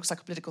arms, it looks like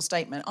a political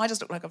statement. I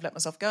just look like I've let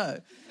myself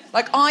go.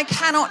 Like, I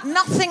cannot...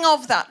 Nothing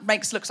of that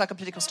looks like a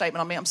political statement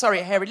on me. I'm sorry,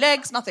 hairy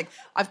legs, nothing.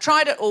 I've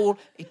tried it all.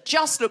 It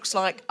just looks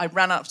like I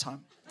ran out of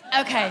time.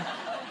 Okay.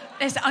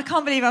 Listen, I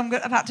can't believe I'm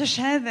about to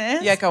share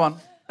this. Yeah, go on.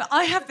 But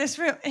I have this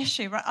real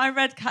issue, right? I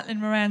read Caitlin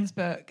Moran's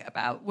book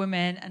about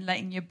women and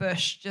letting your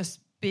bush just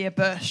be a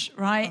bush,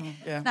 right?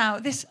 Yeah. Now,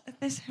 this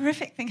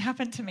horrific thing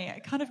happened to me. I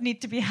kind of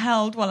need to be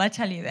held while I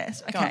tell you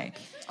this. Okay.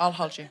 I'll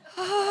hold you.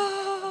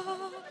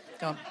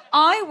 Go on.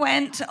 I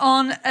went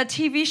on a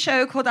TV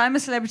show called I'm a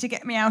Celebrity,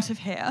 Get Me Out of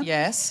Here.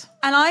 Yes.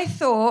 And I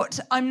thought,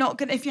 I'm not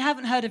going to... If you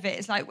haven't heard of it,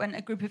 it's like when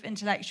a group of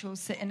intellectuals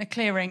sit in a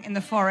clearing in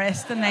the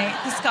forest and they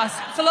discuss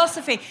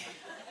philosophy.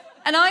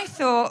 And I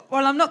thought,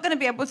 well, I'm not going to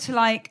be able to,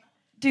 like,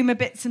 do my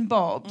bits and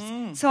bobs.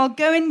 So I'll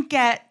go and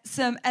get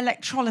some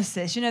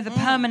electrolysis, the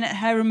permanent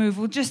hair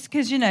removal, just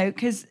because,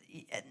 because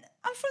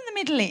I'm from the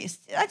Middle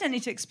East. I don't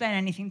need to explain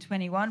anything to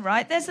anyone,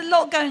 right? There's a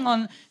lot going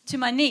on to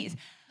my knees.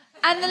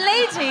 And the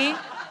lady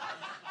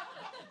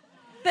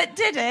that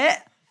did it,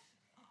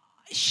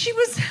 she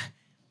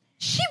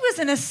was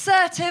an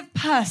assertive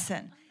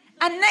person.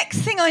 And next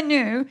thing I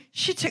knew,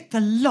 she took the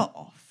lot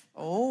off.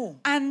 Oh.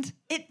 And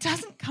it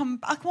doesn't come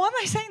back. Why am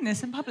I saying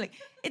this in public?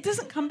 It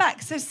doesn't come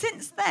back. So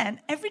since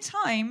then, every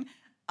time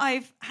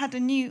I've had a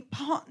new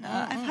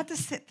partner, I've had to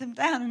sit them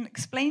down and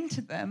explain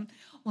to them,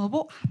 well,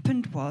 what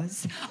happened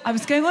was I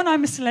was going on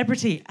I'm a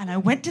Celebrity and I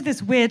went to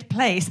this weird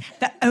place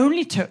that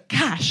only took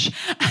cash.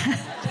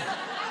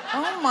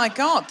 Oh, my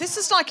God. This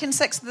is like in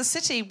Sex and the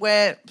City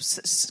where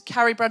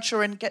Carrie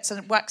Bradshaw gets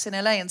a wax in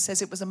LA and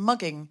says it was a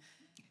mugging.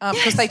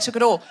 Because they took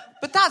it all.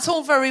 But that's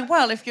all very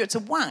well if it's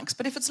a wax.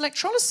 But if it's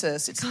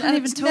electrolysis, it's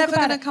never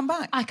going to come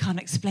back. I can't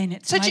explain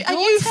it to my daughter.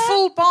 Are you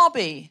full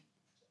Barbie?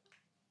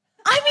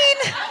 I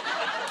mean,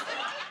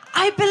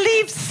 I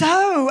believe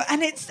so.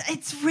 And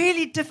it's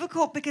really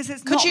difficult because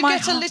it's not my Could you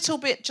get a little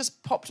bit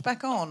just popped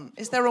back on?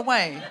 Is there a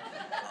way?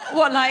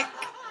 What, like...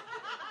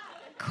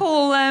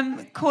 Call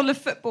a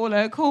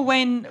footballer, call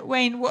Wayne,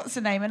 what's the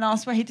name, and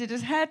ask where he did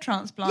his hair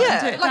transplant. Yeah,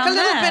 do it like down a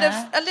little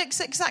there. bit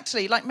of...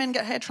 Exactly, like men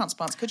get hair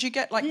transplants. Could you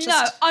get, like, just...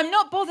 No, I'm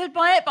not bothered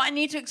by it, but I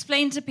need to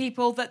explain to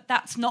people that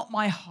that's not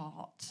my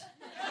heart.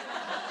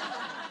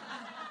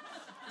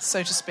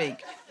 So to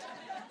speak.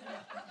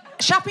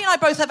 Shappy and I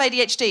both have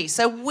ADHD,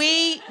 so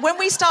when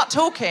we start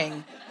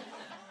talking...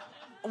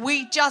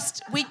 We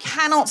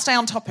cannot stay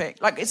on topic.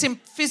 Like, it's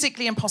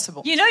physically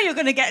impossible. You know you're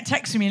going to get a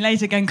text from me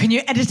later going, can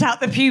you edit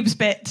out the pubes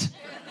bit?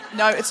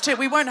 No, it's true.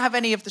 We won't have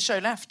any of the show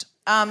left.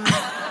 All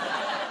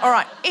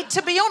right.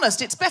 To be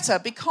honest, it's better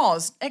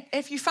because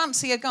if you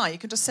fancy a guy, you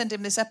can just send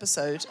him this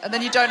episode and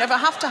then you don't ever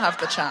have to have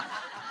the chat.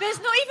 But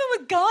it's not even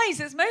with guys.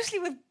 It's mostly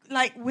with,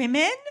 like,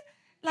 women.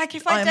 Like,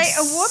 if I date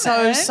a woman... I'm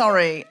so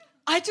sorry.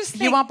 I just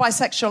think... You are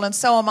bisexual and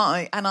so am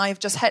I, and I've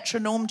just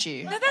heteronormed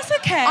you. No, that's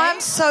okay. I'm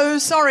so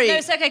sorry. No,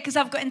 it's okay, because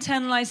I've got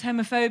internalised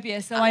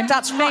homophobia, so I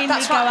That's mainly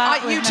right. go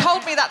out with You men.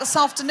 told me that this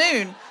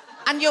afternoon.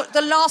 And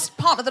the last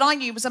partner that I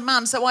knew was a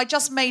man, so I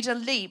just made a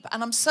leap.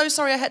 And I'm so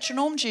sorry I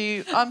heteronormed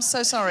you. I'm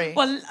so sorry.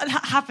 Well,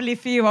 happily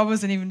for you, I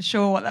wasn't even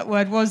sure what that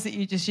word was that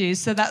you just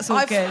used, so that's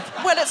all good.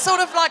 Well, it's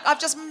sort of like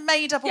I've just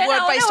made up a word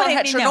based on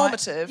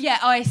heteronormative.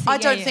 I see. I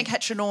don't think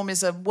heteronorm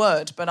is a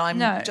word, but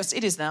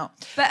it is now.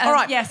 But, all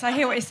right. Yes, I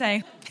hear what you're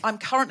saying. I'm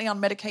currently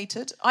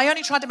unmedicated. I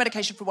only tried the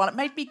medication for a while. It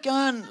made me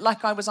gurn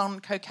like I was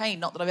on cocaine.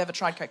 Not that I've ever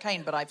tried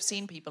cocaine, but I've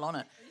seen people on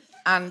it.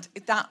 And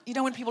that,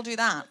 when people do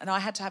that, and I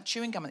had to have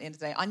chewing gum at the end of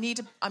the day,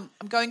 I'm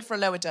going for a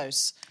lower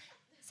dose.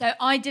 So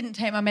I didn't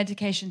take my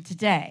medication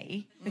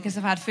today because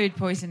I've had food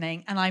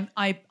poisoning, and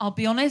I'll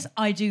be honest,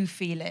 I do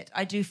feel it.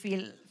 I do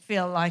feel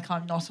like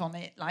I'm not on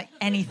it, like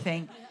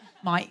anything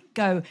might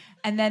go.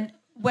 And then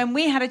when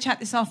we had a chat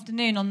this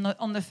afternoon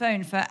on the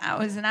phone for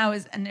hours and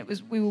hours, and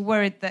we were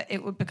worried that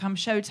it would become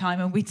showtime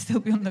and we'd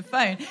still be on the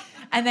phone.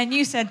 And then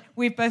you said,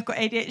 we've both got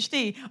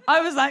ADHD.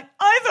 I was like,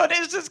 I thought it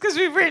was just because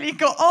we really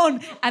got on.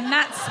 And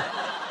that's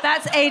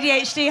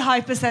ADHD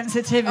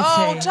hypersensitivity.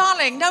 Oh,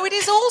 darling, no, it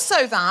is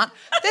also that.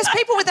 There's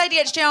people with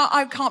ADHD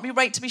I can't be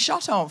rate to be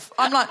shot of.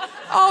 I'm like,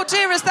 oh,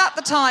 dear, is that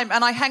the time?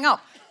 And I hang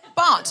up.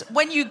 But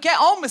when you get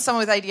on with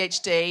someone with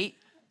ADHD,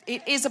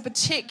 it is a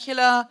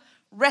particular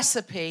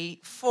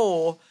recipe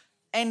for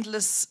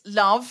endless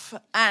love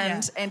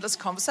and endless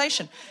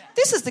conversation.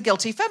 This is The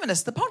Guilty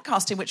Feminist, the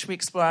podcast in which we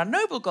explore our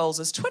noble goals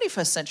as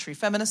 21st century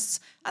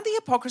feminists and the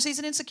hypocrisies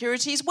and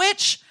insecurities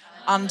which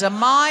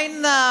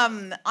undermine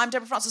them. I'm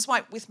Deborah Francis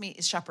White. With me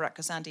is Shaparak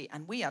Khorsandi,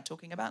 and we are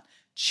talking about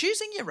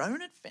choosing your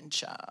own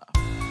adventure.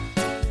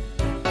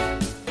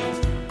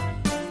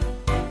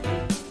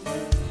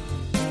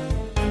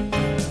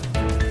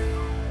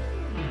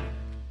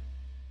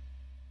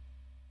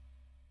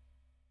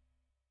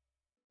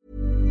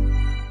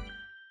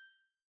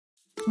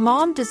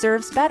 Mom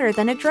deserves better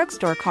than a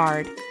drugstore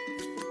card.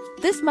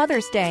 This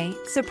Mother's Day,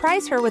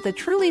 surprise her with a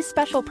truly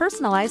special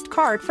personalized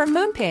card from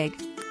Moonpig.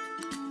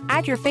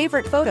 Add your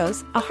favorite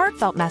photos, a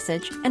heartfelt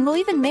message, and we'll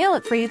even mail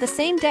it for you the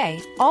same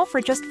day, all for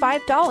just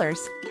 $5.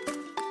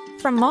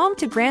 From mom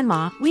to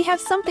grandma, we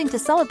have something to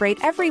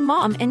celebrate every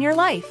mom in your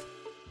life.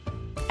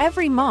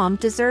 Every mom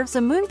deserves a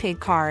Moonpig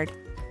card.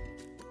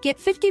 Get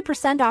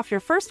 50% off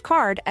your first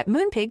card at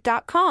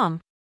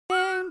moonpig.com.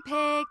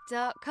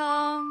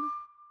 Moonpig.com.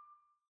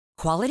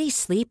 Quality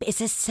sleep is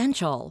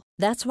essential.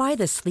 That's why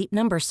the Sleep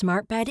Number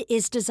Smart Bed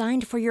is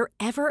designed for your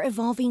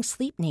ever-evolving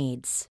sleep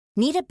needs.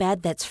 Need a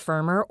bed that's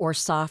firmer or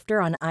softer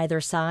on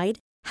either side?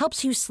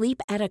 Helps you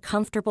sleep at a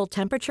comfortable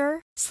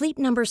temperature? Sleep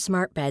Number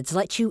Smart Beds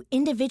let you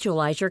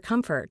individualize your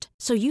comfort,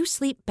 so you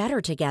sleep better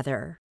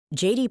together.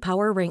 J.D.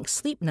 Power ranks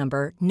Sleep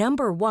Number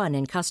number 1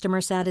 in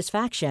customer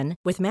satisfaction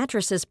with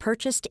mattresses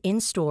purchased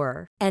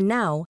in-store. And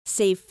now,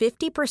 save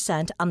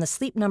 50% on the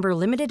Sleep Number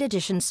Limited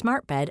Edition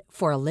Smart Bed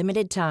for a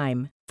limited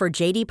time. For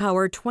J.D.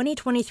 Power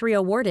 2023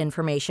 award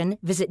information,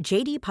 visit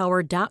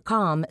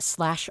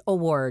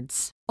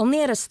jdpower.com/awards.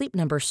 Only at a Sleep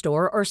Number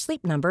store or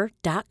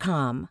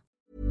sleepnumber.com.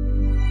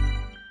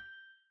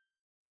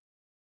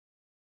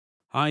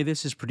 Hi,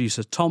 this is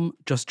producer Tom,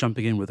 just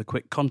jumping in with a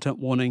quick content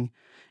warning.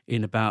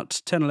 In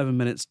about 10-11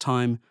 minutes'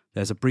 time,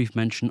 there's a brief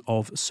mention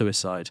of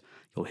suicide.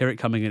 You'll hear it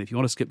coming in. If you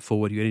want to skip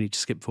forward, you only need to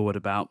skip forward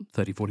about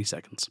 30-40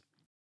 seconds.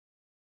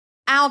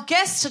 Our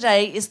guest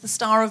today is the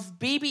star of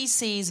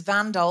BBC's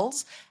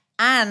Vandals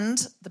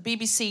and the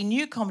BBC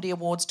New Comedy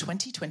Awards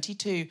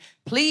 2022.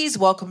 Please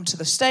welcome to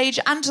the stage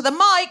and to the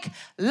mic,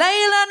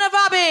 Leila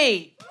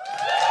Navabi.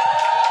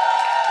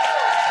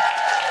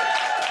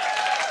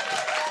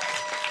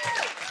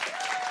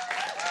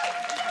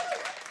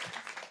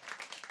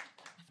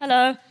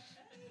 Hello.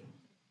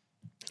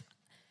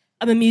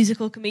 I'm a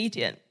musical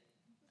comedian.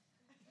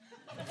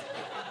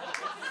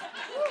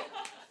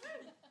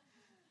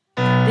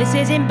 This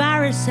is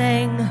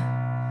embarrassing.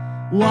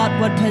 What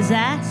would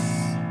possess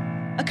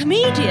a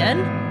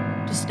comedian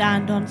to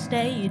stand on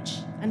stage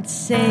and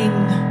sing?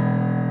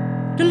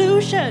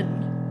 Delusion.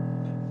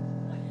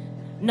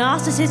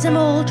 Narcissism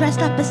all dressed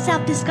up as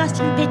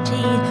self-disgusting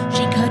pity.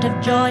 She could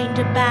have joined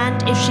a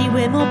band if she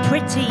were more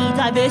pretty.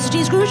 Diversity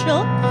is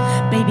crucial.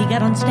 Baby,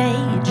 get on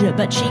stage.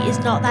 But she is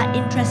not that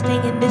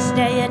interesting in this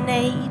day and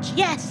age.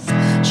 Yes,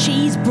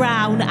 she's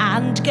brown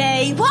and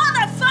gay. What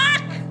the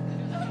fuck?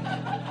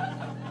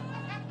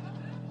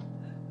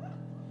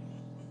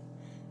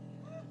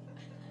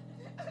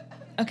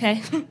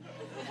 Okay.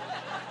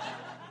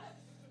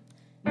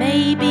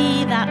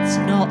 Maybe that's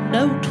not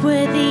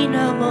noteworthy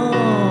no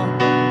more.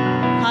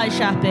 Hi,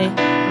 Shappy.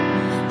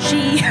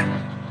 She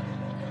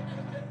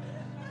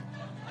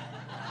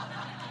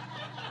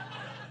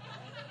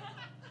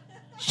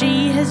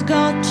has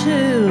got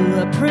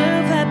to prove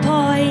her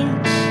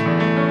point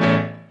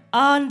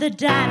on the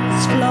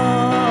dance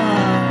floor.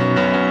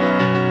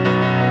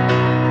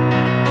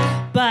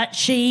 But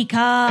she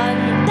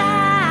can't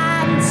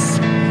dance,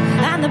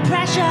 and the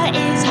pressure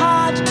is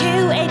hard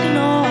to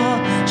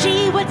ignore.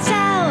 She would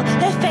sell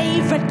her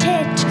favourite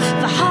tit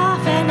for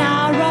half an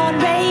hour on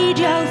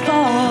Radio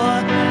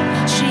 4.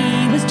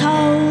 She was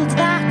told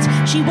that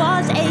she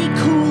was a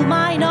cool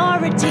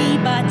minority,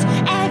 but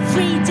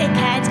every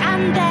dickhead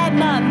and their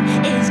mum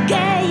is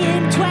gay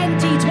in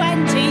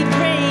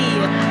 2023.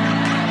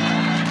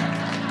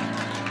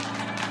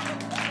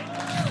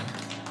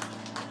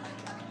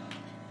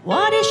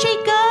 What is she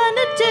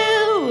gonna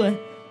do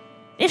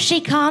if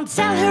she can't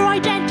sell her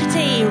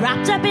identity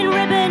wrapped up in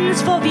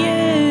ribbons for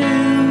views?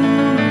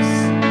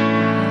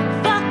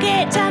 Fuck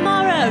it,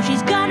 tomorrow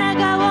she's gonna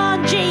go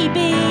on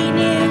GB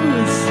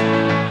News.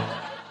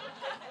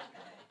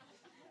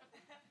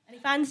 Any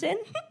fans in?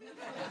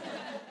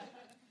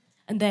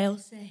 And they'll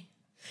say,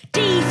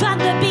 defund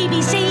the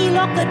BBC,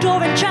 lock the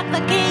door and chuck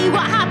the key.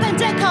 What happened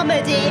to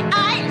comedy?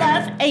 I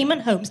love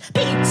Eamon Holmes.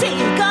 BT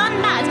gone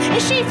mad.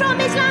 Is she from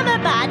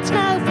Islamabad?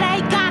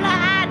 Snowflake gonna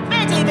add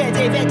Viddy.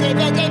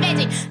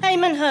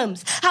 Eamon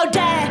Holmes. How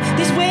dare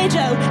this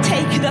weirdo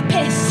take the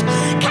piss?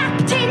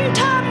 Captain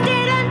Tom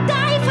didn't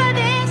die for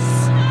this.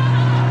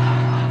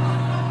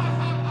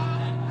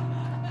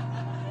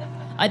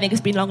 I think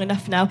it's been long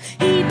enough now.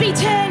 He'd be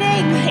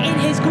turning in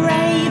his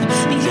grave.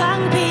 The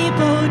young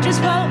people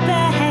just won't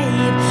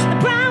behave. The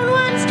brown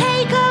ones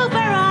take over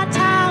our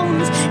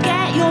towns.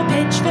 Get your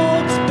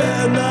pitchforks,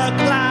 burn the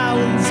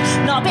clowns.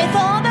 Not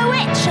before the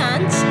witch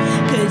hunt,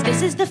 'cause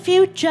this is the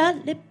future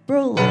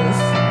Liberals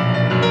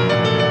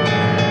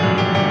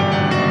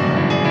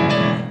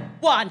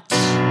want.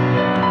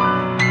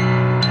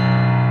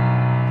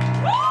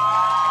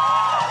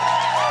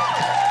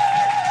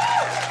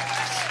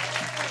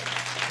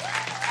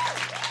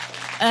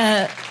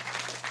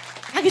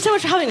 Thank you so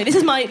much for having me. This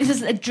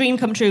is a dream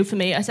come true for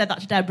me. I said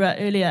that to Deborah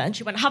earlier, and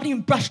she went, I haven't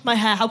even brushed my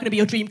hair. How can it be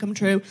your dream come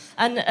true?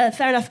 And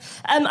fair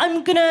enough.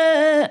 I'm going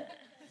to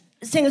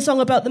sing a song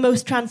about the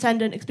most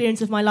transcendent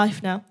experience of my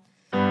life now.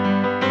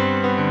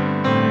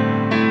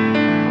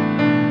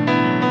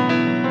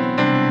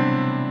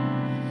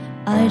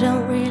 I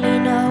don't really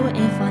know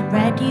if I'm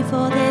ready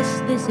for this.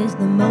 This is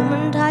the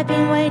moment I've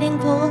been waiting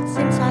for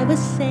since I was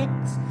 6.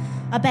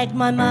 I begged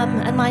my mum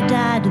and my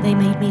dad, they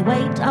made me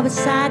wait. I was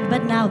sad,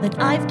 but now that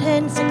I've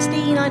turned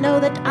 16, I know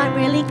that I'm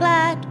really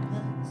glad.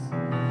 'Cause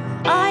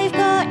I've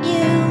got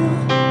you.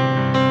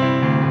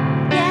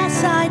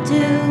 Yes, I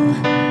do.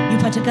 You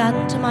put a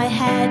gun to my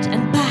head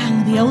and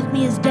bang, the old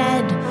me is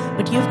dead.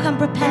 But you've come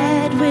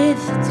prepared with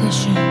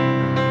tissue.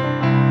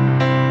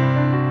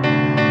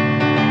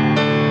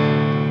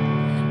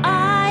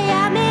 I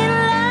am in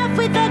love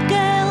with the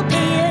girl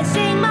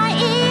piercing my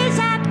ears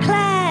at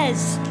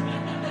Claire's.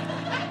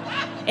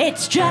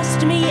 It's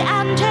just me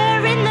and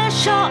her in the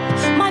shop.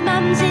 My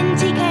mum's in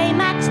TK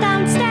Maxx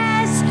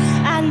downstairs.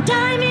 And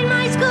I'm in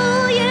my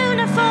school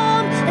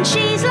uniform. And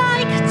she's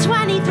like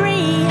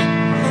 23.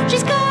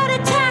 She's got a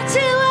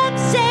tattoo of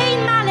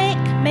Zayn Malik.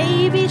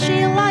 Maybe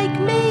she'll like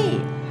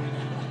me.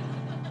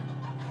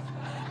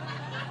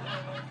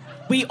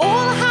 We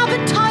all have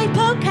a type,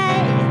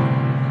 okay?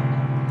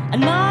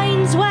 And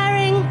mine's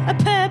wearing a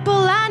purple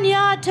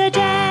lanyard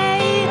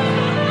today.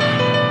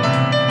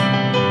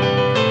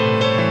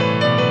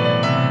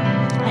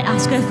 I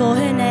ask her for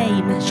her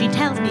name. She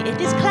tells me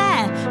it is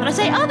Claire. And I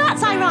say, oh,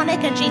 that's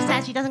ironic. And she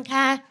says she doesn't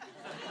care.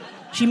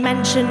 She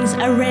mentions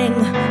a ring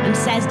and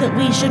says that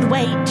we should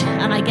wait.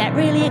 And I get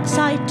really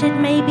excited.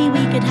 Maybe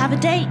we could have a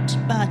date.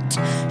 But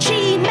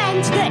she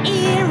meant the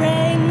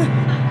earring.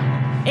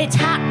 It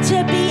had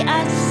to be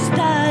a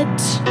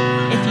stud.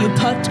 If you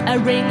put a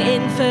ring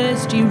in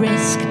first, you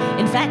risk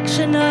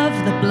infection of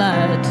the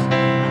blood.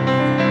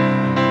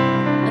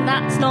 And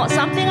that's not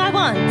something I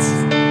want.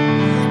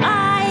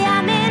 I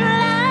am in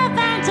love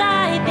and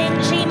I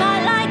think she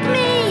might like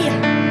me.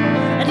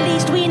 At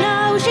least we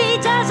know she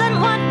doesn't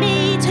want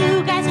me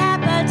to get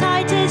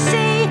hepatitis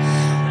C.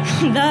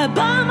 The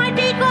bar might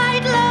be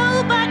quite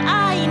low, but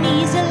I'm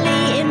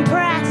easily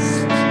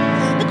impressed.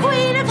 The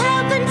queen of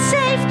health and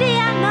safety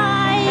and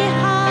my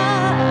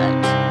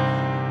heart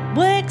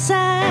works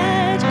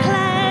at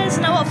Claire's.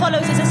 Now what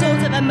follows is a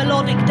sort of a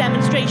melodic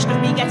demonstration of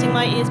me getting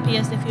my ears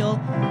pierced, if you'll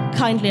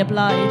kindly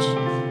oblige.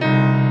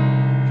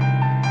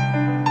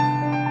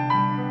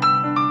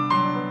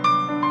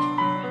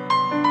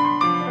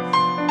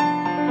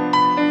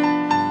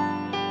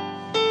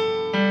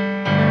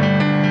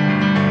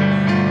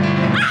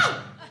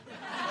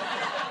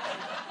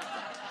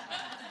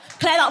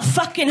 Claire, that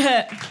fucking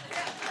hurt.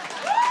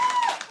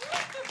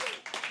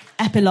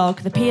 Epilogue.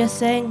 The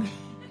piercing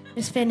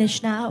is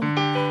finished now,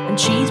 and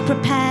she's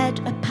prepared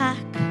a pack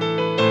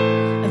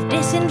of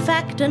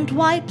disinfectant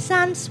wipes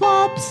and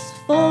swabs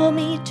for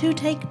me to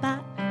take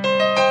back.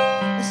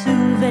 A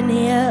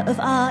souvenir of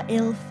our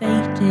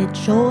ill-fated,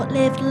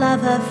 short-lived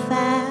love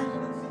affair.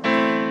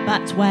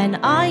 But when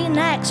I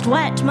next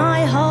wet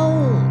my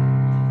hole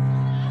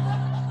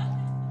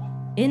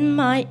in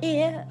my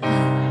ear,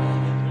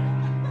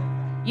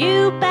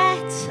 you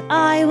bet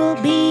I will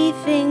be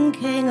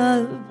thinking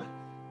of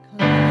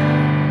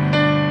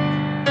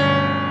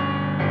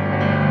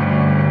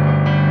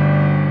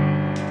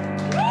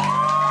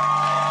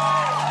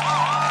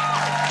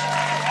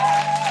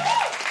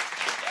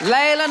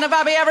Leila,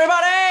 Navabi,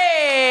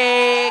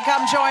 everybody!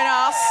 Come join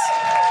us.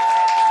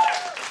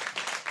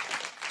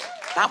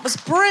 That was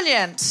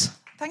brilliant.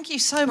 Thank you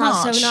so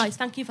much. That's so nice.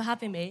 Thank you for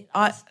having me.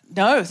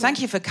 No,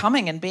 thank you for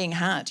coming and being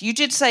had. You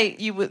did say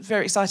you were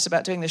very excited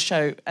about doing this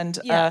show, and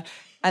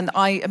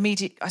I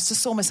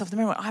just saw myself in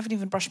the mirror. I haven't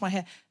even brushed my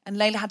hair, and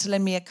Leila had to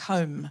lend me a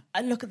comb.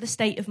 And look at the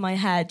state of my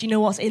hair. Do you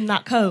know what's in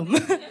that comb?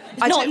 It's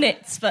not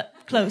knits, but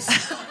close.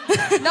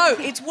 No,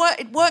 it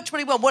worked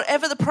really well.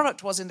 Whatever the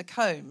product was in the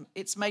comb,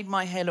 it's made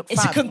my hair look fab.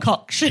 It's a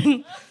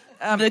concoction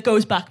that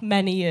goes back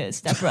many years,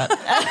 Deborah.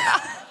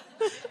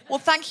 Well,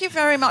 thank you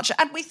very much.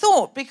 And we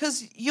thought,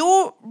 because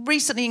you're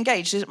recently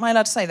engaged, am I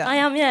allowed to say that? I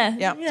am, yeah.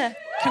 Yeah.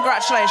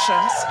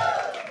 Congratulations.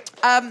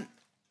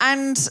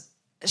 And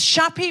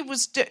Shappy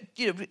was,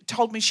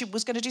 told me she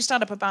was going to do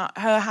stand-up about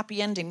her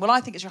happy ending. Well,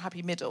 I think it's your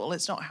happy middle.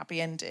 It's not a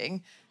happy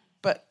ending.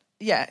 But,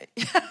 yeah.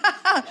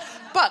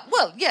 But,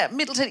 well, yeah,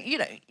 Middleton,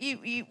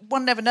 you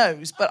one never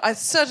knows. But I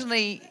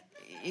certainly...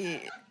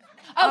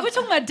 Oh, we're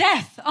talking about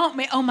death, aren't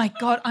we? Oh, my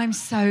God, I'm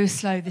so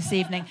slow this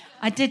evening.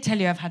 I did tell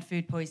you I've had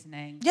food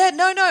poisoning. Yeah,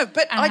 no,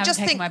 but I just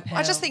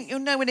think you're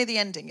nowhere near the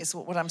ending is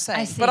what I'm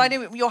saying. I see. But I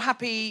know you're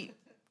happy...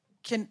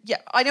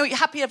 I know you're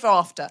happy ever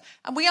after.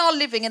 And we are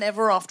living an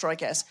ever after, I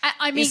guess.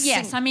 I mean,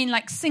 yes. I mean,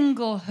 like,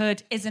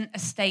 singlehood isn't a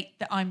state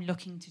that I'm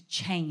looking to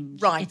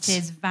change. Right. It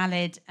is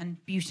valid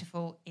and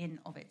beautiful in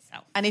of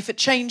itself. And if it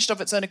changed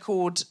of its own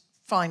accord,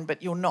 fine,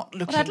 but you're not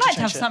looking to change it. Well, I'd like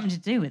to have something to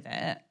do with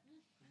it.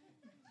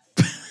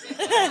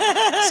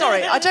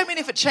 Sorry, I don't mean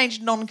if it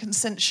changed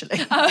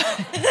non-consensually.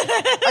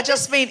 I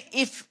just mean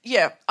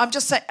I'm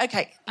just saying,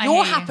 okay,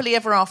 your happily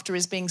ever after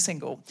is being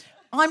single.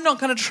 I'm not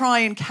going to try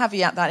and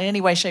caveat that in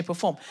any way, shape or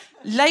form.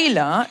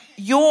 Leila,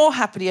 your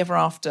happily ever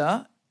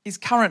after is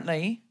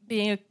currently...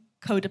 being a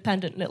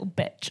codependent little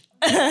bitch.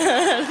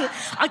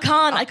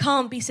 I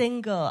can't be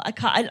single.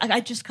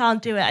 I just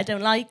can't do it. I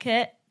don't like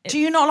it. Do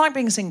you not like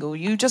being single?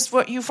 You just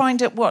you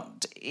find it from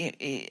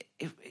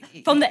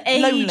the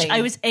age lonely?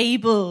 I was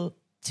able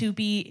to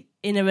be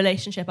in a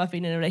relationship. I've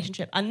been in a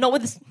relationship, and not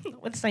with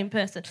the same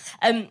person.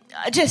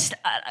 Just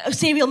a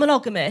serial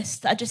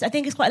monogamist. I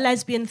think it's quite a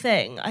lesbian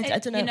thing. I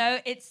don't know. You know,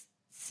 it's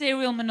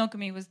serial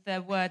monogamy was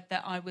the word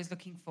that I was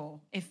looking for.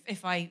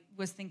 If I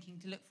was thinking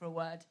to look for a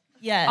word,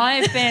 yeah, I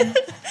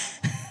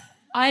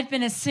had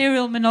been a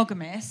serial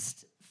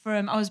monogamist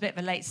from I was a bit of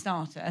a late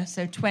starter,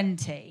 so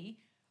 20.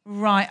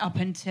 Right up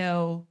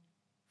until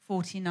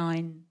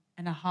 49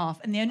 and a half.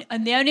 And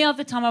the only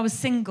other time I was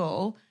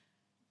single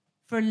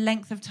for a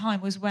length of time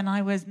was when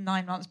I was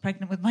 9 months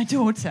pregnant with my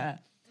daughter.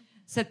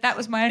 So that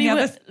was my only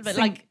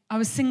I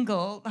was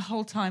single the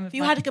whole time.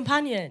 You had a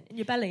companion in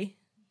your belly.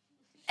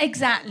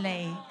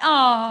 Exactly.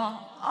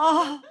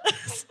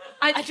 That's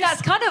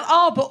kind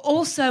of but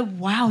also,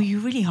 wow,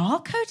 you really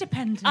are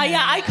codependent.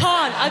 Yeah, I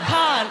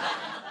can't.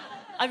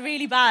 I'm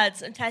really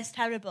bad and Tess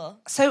terrible.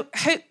 So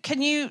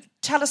can you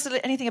tell us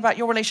anything about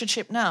your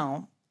relationship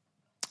now?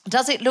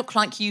 Does it look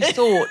like you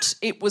thought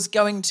it was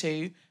going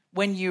to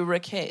when you were a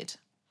kid?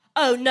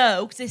 Oh,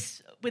 no, because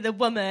it's with a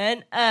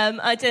woman.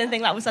 I didn't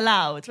think that was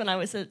allowed when I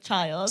was a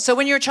child. So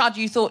when you were a child,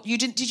 you thought,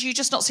 did you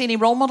just not see any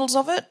role models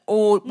of it?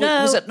 Or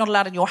no. Was it not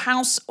allowed in your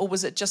house? Or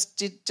was it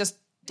just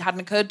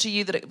hadn't occurred to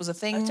you that it was a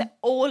thing?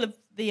 All of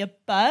the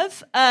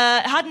above.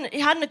 It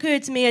hadn't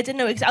occurred to me. I didn't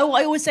know.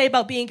 I always say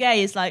about being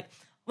gay is like,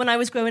 when I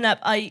was growing up,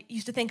 I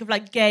used to think of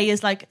like gay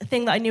as like a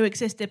thing that I knew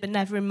existed, but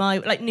never in my,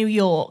 like New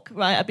York,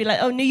 right? I'd be like,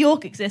 oh, New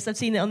York exists. I've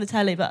seen it on the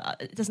telly, but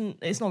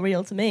it's not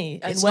real to me.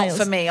 It's in not Wales.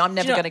 for me. I'm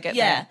never going to get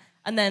there.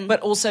 And then,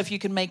 but also if you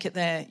can make it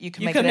there, you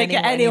can make it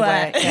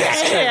anywhere. Yeah,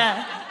 it's true.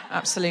 Yeah.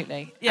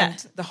 Absolutely. Yeah.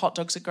 And the hot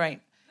dogs are great.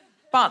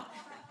 But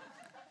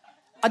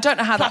I don't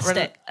know how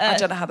I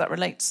don't know how that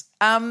relates.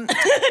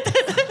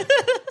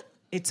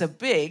 It's a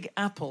big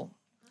apple.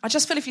 I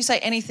just feel if you say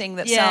anything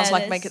that sounds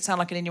like, make it sound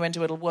like an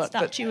innuendo, it'll work.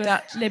 Statue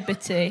of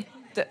Liberty.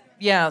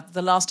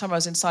 The last time I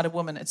was inside a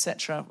woman,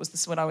 etc., was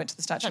this when I went to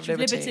the Statue of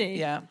Liberty.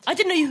 Yeah. I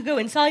didn't know you could go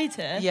inside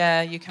her.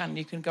 Yeah, you can.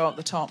 You can go up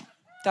the top.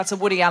 That's a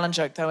Woody Allen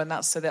joke, though, and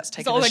that's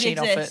taking the sheen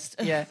off it.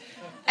 Yeah.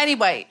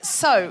 Anyway,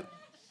 so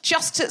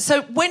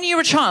when you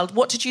were a child,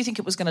 what did you think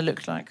it was going to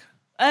look like?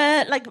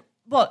 Like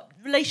what?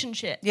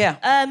 Relationship?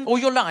 Yeah. Or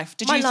your life?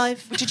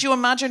 Life. Did you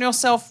imagine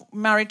yourself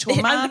married to a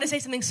man? I'm going to say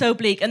something so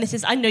bleak, and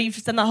I know you've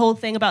just done that whole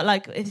thing about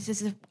like this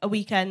is a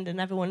weekend and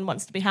everyone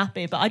wants to be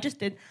happy, but I just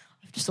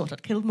thought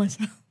I'd killed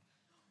myself.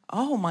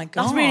 Oh my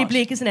God. That's really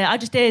bleak, isn't it? I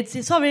just did.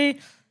 Sorry.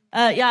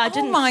 I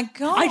didn't. Oh my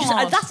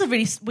God. That's a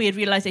really weird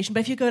realization.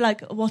 But if you go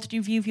like, what did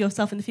you view for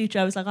yourself in the future?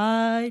 I was like,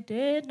 I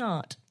did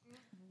not.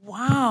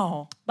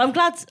 Wow. But I'm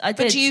glad I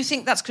did. But do you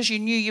think that's because you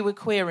knew you were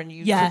queer and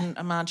you couldn't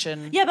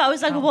imagine? Yeah, but I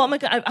was like, what am I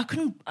going to... I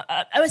couldn't...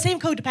 I was saying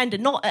codependent,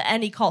 not at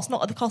any cost,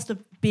 not at the cost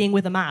of being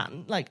with a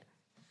man. Like,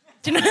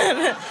 do you know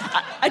what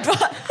I mean?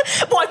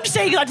 What I'm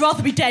saying is I'd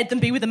rather be dead than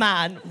be with a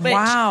man. Which,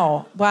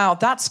 wow,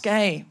 that's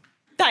gay.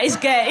 That is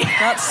gay.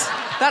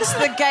 That's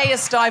the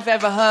gayest I've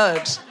ever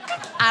heard.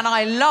 And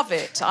I love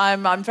it.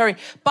 I'm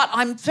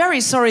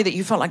very sorry that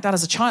you felt like that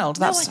as a child.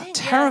 That's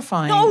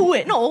terrifying.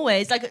 Yeah. Not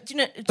always. Like, do you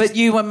know? But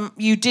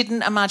you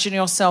didn't imagine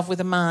yourself with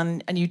a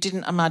man, and you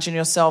didn't imagine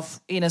yourself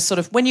in a sort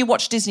of when you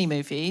watch Disney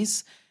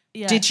movies.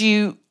 Yeah. Did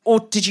you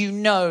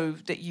know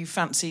that you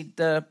fancied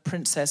the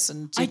princess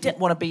and didn't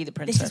want to be the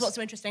princess? This is what's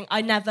so interesting.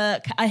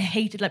 I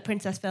hated like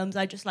princess films.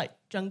 I just like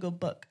Jungle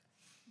Book.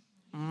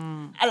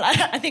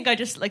 I think I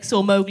just like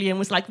saw Mowgli and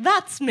was like,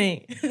 that's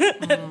me.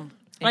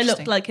 I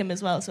looked like him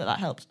as well, so that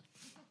helped.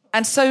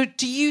 And so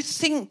do you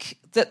think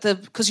that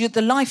because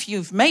the life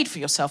you've made for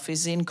yourself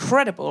is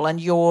incredible, and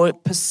your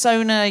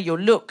persona, your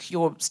look,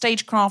 your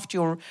stagecraft,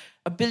 your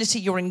ability,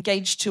 you're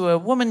engaged to a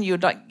woman,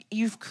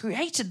 you've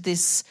created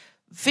this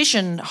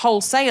vision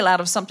wholesale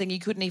out of something you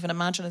couldn't even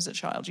imagine as a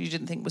child, you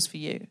didn't think was for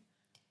you?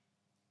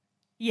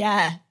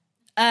 Yeah.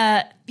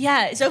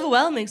 It's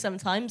overwhelming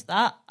sometimes,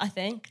 that, I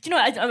think. Do you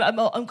know,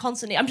 I'm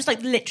constantly... I'm just,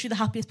 like, literally the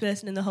happiest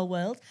person in the whole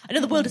world. I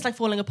know the world is, like,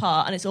 falling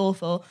apart and it's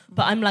awful,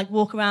 but I'm, like,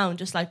 walk around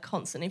just, like,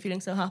 constantly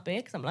feeling so happy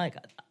because I'm, like,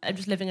 I'm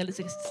just living a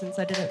existence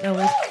I didn't know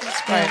was...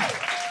 That's great.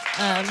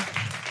 Can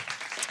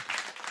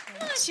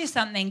I ask you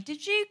something?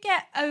 Did you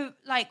get,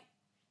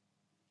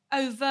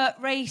 overt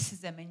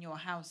racism in your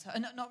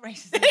household? Not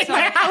racism, in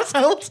my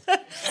household?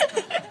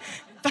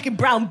 Fucking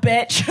brown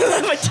bitch.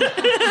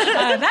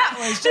 That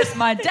was just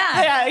my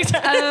dad. Yeah,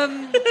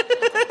 exactly.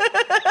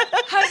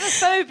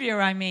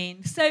 Homophobia, I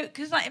mean. So,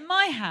 because like in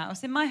my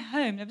house, in my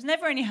home, there was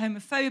never any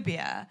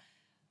homophobia,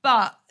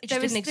 but it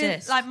just didn't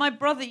exist. Like my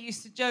brother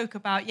used to joke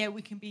about,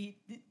 we can be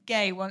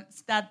gay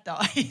once dad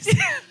dies.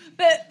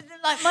 But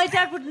like my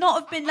dad would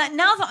not have been like,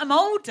 now that I'm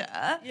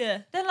older,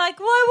 they're like,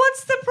 why,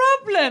 what's the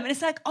problem? And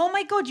it's like, oh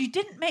my God, you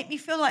didn't make me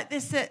feel like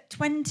this at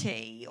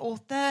 20 or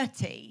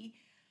 30.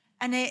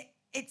 And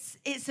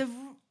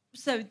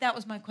so that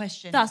was my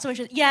question. That's so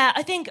interesting. Yeah,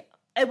 I think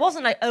it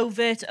wasn't like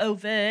overt.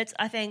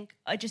 I think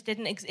I just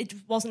didn't, it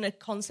wasn't a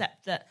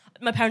concept that,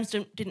 my parents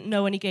didn't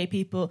know any gay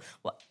people.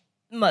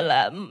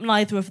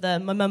 Neither of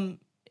them. My mum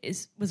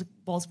was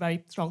a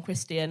very strong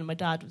Christian. My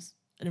dad was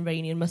an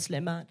Iranian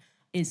Muslim man,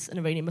 is an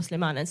Iranian Muslim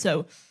man, and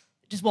so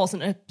it just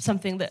wasn't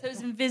something that... So it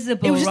was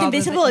invisible. It was just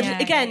invisible.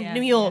 Than,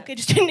 New York, it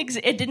just didn't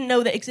it didn't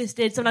know that it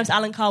existed. Sometimes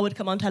Alan Carr would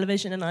come on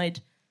television and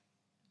I'd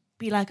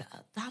be like,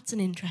 that's an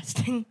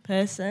interesting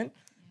person.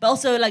 But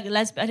also, like,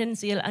 I didn't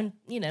see it, and,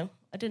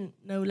 I didn't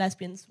know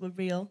lesbians were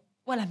real.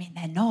 Well, I mean,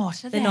 they're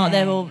not, are they? They're not,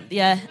 they're all,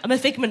 I'm a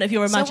figment of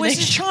your imagination.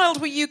 So as a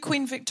child, were you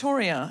Queen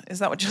Victoria? Is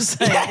that what you're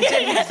saying? You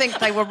didn't think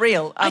they were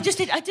real? I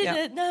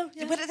didn't know.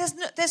 Yeah. But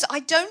I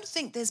don't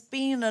think there's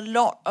been a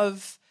lot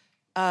of...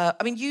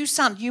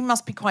 you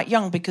must be quite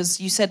young, because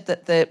you said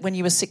that when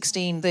you were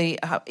 16, the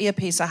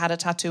earpiece had a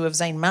tattoo of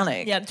Zayn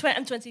Malik. Yeah,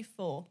 I'm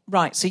 24.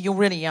 Right, so you're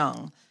really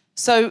young.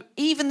 So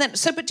even then,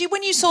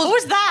 when you saw... What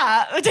was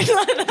that? I didn't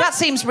like that. That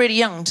seems really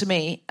young to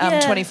me,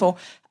 24.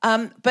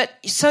 But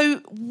so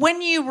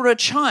when you were a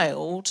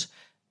child,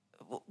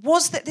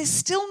 there's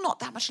still not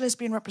that much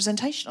lesbian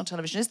representation on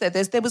television, is there?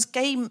 There was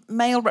gay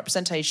male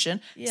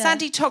representation. Yeah.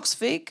 Sandy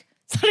Toksvig.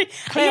 Sorry.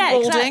 Claire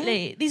Balding.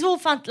 Exactly. These all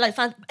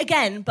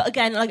again,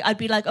 like I'd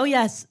be like, oh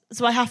yes,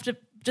 so I have to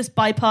just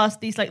bypass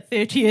these like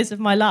 30 years of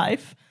my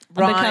life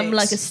and become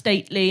like a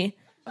stately...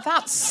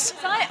 That's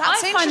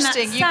I find that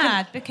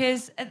sad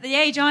because at the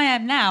age I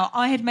am now,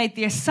 I had made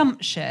the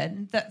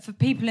assumption that for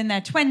people in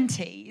their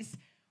 20s,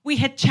 we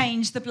had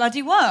changed the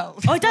bloody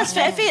world. Oh, it does.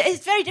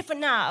 It's very different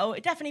now.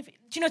 It definitely...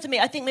 Do you know what I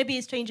mean? I think maybe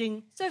it's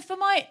changing. So for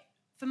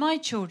my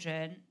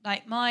children,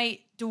 like my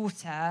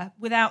daughter,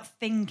 without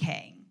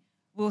thinking,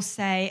 will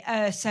say,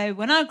 so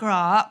when I grow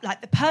up,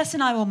 like the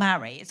person I will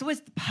marry, it's always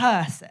the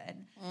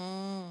person.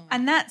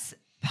 And that's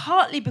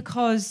partly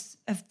because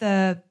of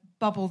the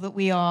bubble that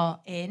we are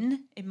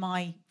in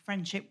my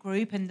friendship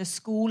group and the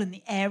school and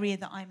the area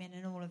that I'm in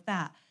and all of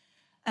that.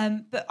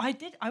 But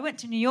I went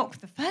to New York for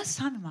the first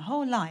time in my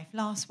whole life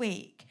last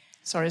week.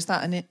 Sorry, is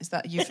that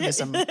a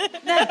euphemism? No,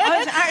 I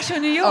was actually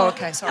in New York. Oh,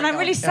 okay, sorry. And I'm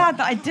really sad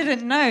that I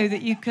didn't know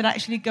that you could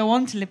actually go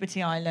on to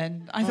Liberty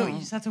Island. I thought you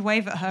just had to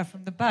wave at her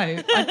from the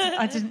boat.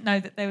 I didn't know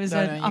that there was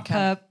an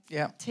upper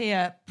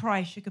tier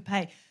price you could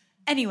pay.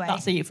 Anyway.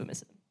 That's a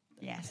euphemism.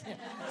 Yes.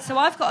 So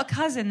I've got a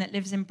cousin that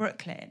lives in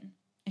Brooklyn,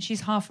 and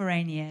she's half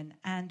Iranian,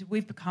 and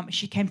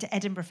she came to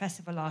Edinburgh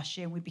Festival last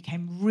year, and we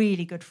became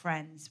really good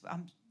friends.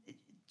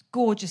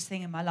 Gorgeous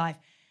thing in my life.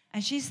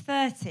 And she's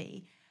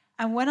 30.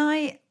 And when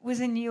I was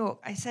in New York,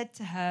 I said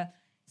to her,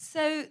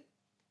 so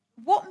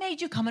what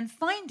made you come and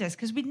find us?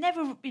 Because we'd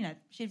never,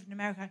 she lived in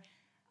America.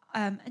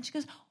 And she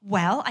goes,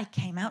 well, I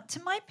came out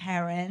to my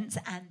parents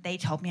and they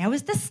told me I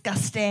was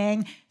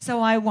disgusting.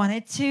 So I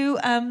wanted to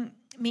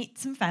meet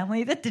some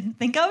family that didn't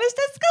think I was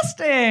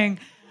disgusting.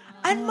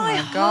 And my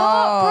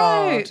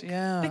heart broke.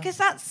 Yeah. Because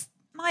that's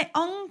my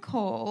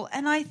uncle.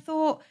 And I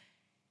thought,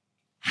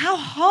 how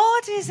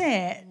hard is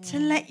it to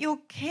let your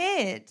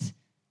kid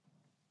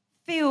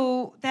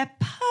feel they're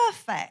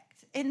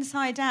perfect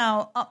inside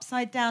out,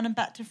 upside down, and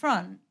back to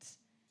front?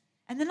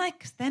 And then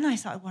I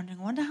started wondering,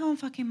 I wonder how I'm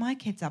fucking my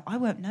kids up. I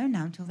won't know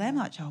now until they're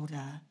much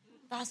older.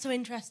 That's so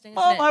interesting,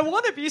 Mom, isn't it? I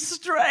want to be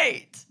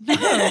straight.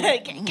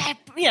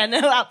 Yeah,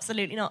 no,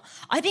 absolutely not.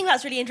 I think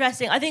that's really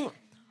interesting. I think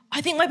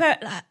my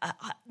parents,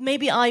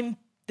 maybe I'm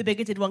the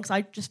bigoted one because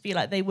I just feel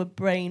like they were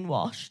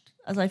brainwashed.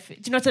 Do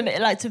you know what I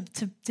mean? Like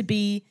to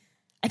be,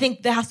 I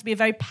think there has to be a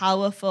very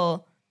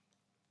powerful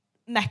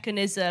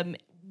mechanism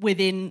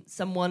within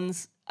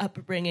someone's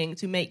upbringing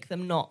to make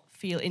them not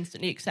feel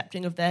instantly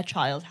accepting of their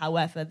child,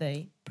 however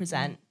they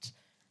present.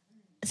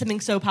 Something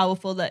so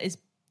powerful that is,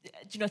 do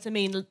you know what I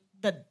mean?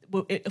 That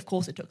of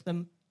course it took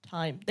them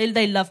time.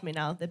 They love me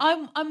now.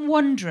 I'm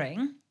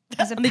wondering,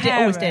 as a and they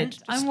parent, always did.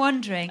 I'm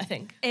wondering, I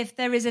think, if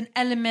there is an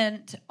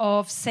element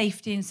of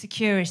safety and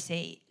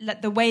security.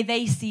 Like the way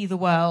they see the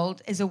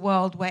world is a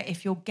world where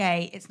if you're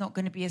gay, it's not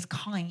going to be as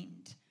kind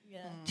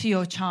to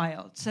your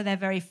child. So they're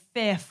very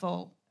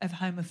fearful of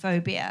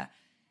homophobia,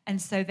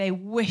 and so they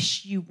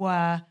wish you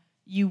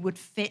would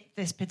fit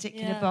this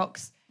particular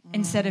box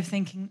instead of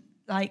thinking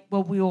like,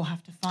 well, we all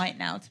have to fight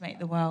now to make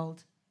the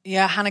world.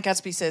 Yeah, Hannah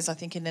Gadsby says, I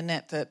think in the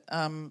net, that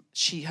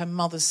her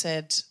mother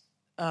said,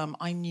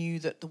 I knew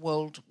that the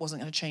world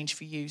wasn't going to change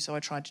for you, so I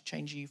tried to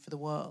change you for the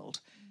world,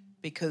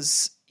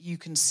 because you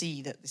can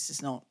see that this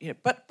is not,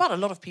 but a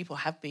lot of people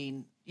have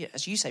been,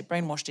 as you say,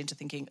 brainwashed into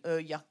thinking, oh,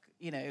 yuck,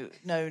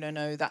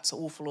 no, that's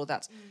awful, or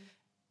that's...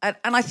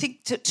 And I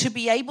think to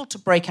be able to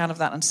break out of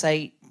that and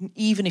say,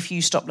 even if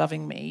you stop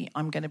loving me,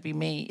 I'm going to be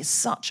me, is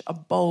such a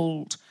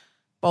bold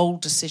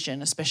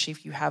decision, especially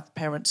if you have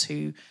parents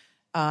who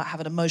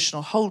have an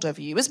emotional hold over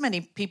you, as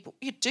many people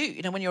you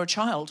do. When you're a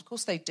child, of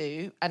course they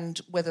do,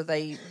 and whether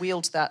they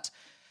wield that,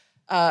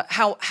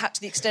 how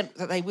to the extent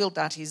that they wield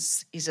that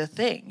is a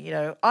thing.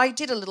 I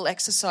did a little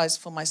exercise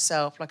for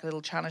myself, like a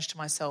little challenge to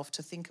myself,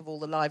 to think of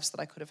all the lives that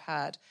I could have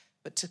had,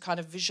 but to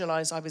kind of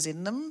visualize I was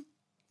in them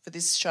for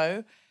this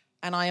show.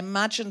 And I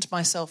imagined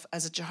myself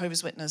as a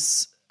Jehovah's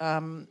Witness,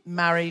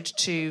 married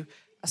to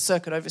a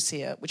circuit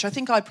overseer, which I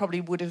think I probably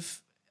would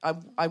have,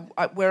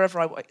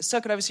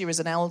 circuit overseer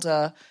is an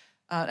elder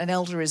An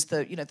elder is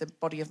the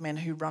body of men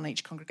who run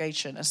each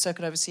congregation. A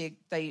circuit overseer,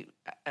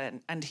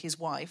 and his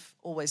wife,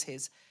 always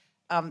his,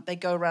 they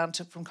go around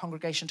from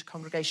congregation to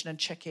congregation and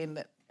check in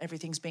that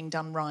everything's being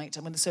done right.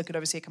 And when the circuit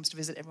overseer comes to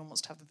visit, everyone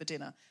wants to have them for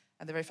dinner,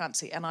 and they're very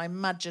fancy. And I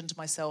imagined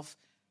myself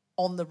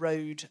on the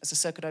road as a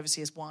circuit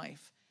overseer's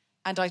wife,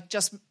 and I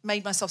just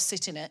made myself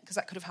sit in it, because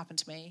that could have happened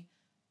to me,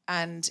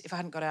 and if I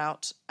hadn't got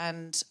out,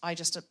 and I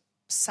just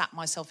sat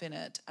myself in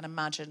it and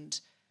imagined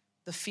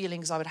the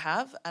feelings I would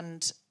have,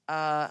 and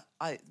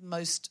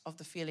most of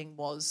the feeling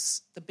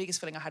was, the biggest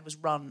feeling I had was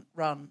run,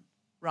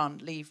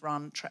 leave,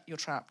 run, you're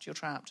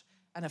trapped.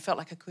 And I felt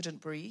like I couldn't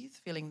breathe,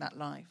 feeling that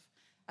life.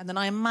 And then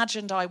I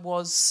imagined I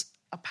was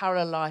a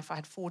parallel life. I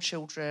had 4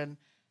 children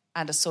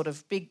and a sort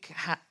of big,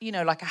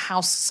 like a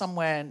house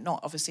somewhere,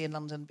 not obviously in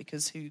London,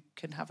 because who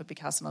can have a big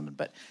house in London,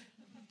 but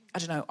I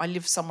don't know, I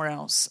live somewhere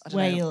else. I don't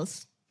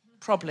Wales. know.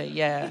 Probably,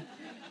 yeah.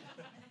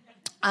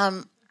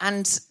 And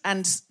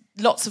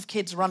lots of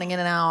kids running in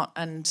and out,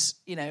 and,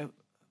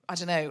 I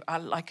don't know,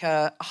 like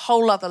a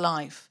whole other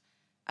life.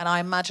 And I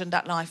imagined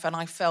that life, and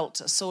I felt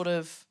a sort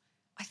of,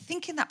 I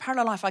think in that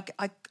parallel life,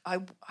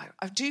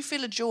 I do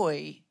feel a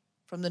joy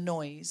from the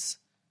noise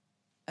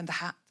and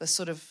the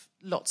sort of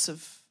lots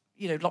of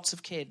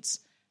kids,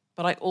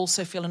 but I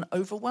also feel an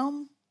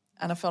overwhelm,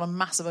 and I felt a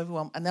massive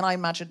overwhelm. And then I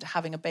imagined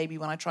having a baby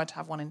when I tried to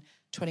have one in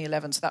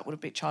 2011, so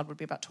child would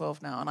be about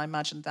 12 now, and I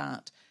imagined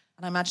that.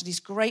 And I imagined this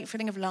great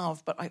feeling of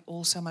love, but I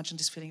also imagined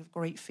this feeling of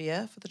great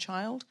fear for the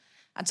child.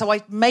 And so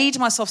I made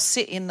myself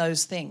sit in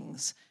those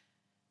things,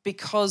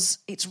 because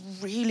it's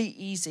really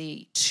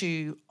easy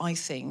to, I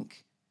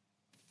think,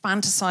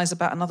 fantasize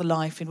about another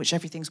life in which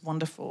everything's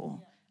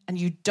wonderful. And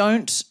you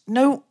don't,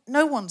 no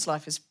one's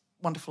life is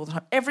wonderful all the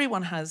time.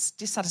 Everyone has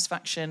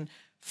dissatisfaction,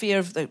 fear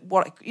of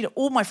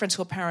all my friends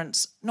who are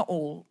parents, not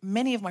all,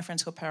 many of my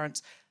friends who are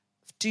parents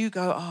do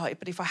go,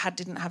 but if I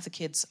didn't have the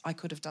kids, I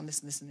could have done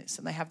this and this and this.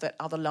 And they have that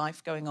other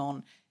life going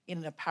on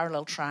in a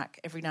parallel track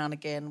every now and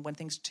again. When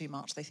things are too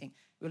much, they think,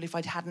 well, if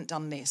I hadn't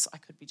done this, I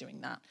could be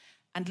doing that.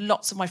 And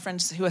lots of my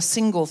friends who are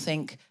single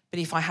think, but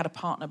if I had a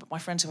partner, but my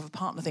friends who have a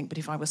partner think, but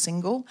if I were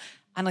single.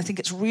 And I think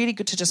it's really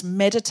good to just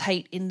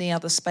meditate in the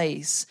other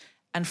space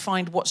and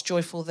find what's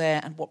joyful there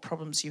and what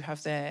problems you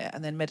have there,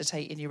 and then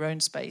meditate in your own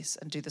space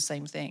and do the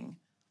same thing.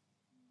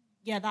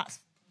 Yeah, that's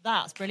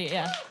brilliant,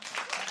 yeah.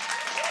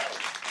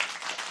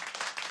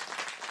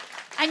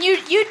 And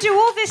you do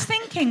all this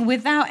thinking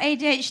without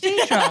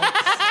ADHD drugs.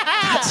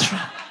 That's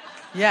right.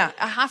 Yeah,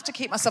 I have to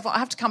keep myself. I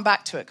have to come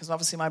back to it, because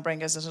obviously my brain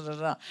goes da da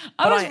da.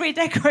 I was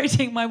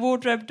redecorating my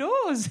wardrobe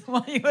doors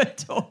while you were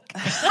talking.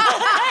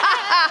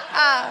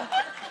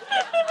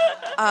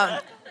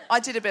 I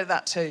did a bit of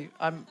that too.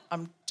 I'm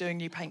doing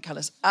new paint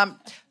colours.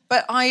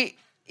 But I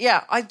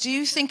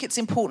do think it's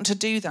important to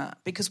do that,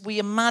 because we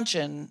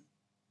imagine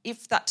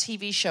if that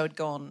TV show had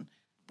gone,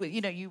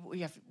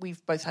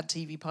 we've both had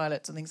TV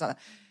pilots and things like that.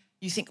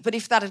 You think, but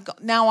if that had gone,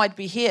 now I'd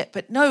be here.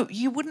 But no,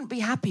 you wouldn't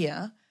be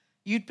happier.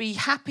 You'd be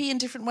happy in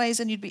different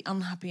ways, and you'd be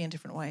unhappy in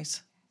different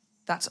ways.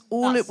 That's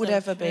all it would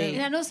ever be.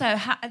 And also,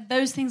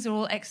 those things are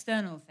all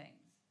external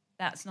things.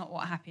 That's not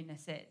what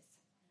happiness is.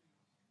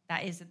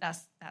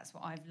 That's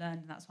what I've learned,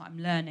 and that's what I'm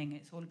learning.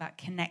 It's all about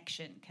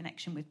connection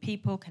with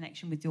people,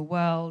 connection with your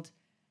world,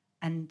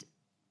 and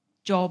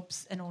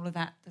jobs and all of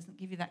that doesn't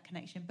give you that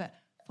connection. But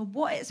for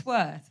what it's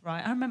worth,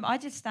 right? I remember I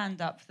did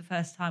stand up for the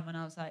first time when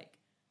I was like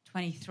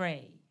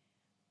 23.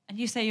 And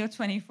you say you're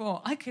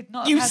 24. I could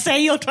not.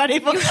 Say you're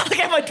 24. I'll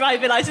get my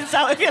driving license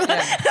out if you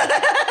like.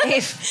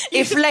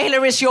 If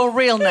Leila is your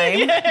real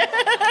name,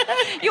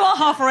 you are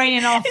half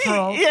Iranian after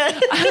all. Yeah.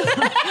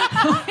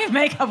 We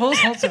make up all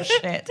sorts of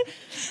shit.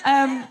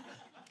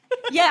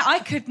 I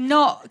could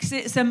not.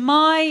 So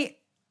my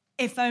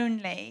if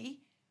only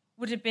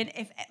would have been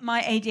if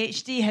my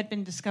ADHD had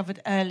been discovered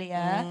earlier,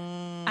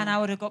 and I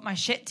would have got my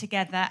shit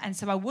together, and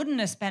so I wouldn't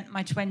have spent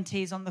my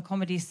 20s on the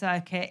comedy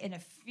circuit in a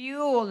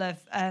fuel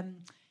of.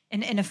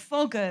 In a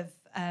fog of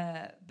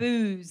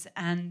booze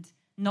and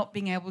not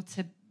being able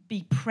to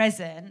be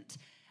present.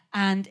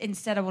 And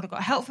instead I would have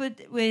got help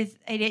with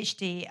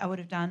ADHD. I would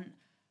have done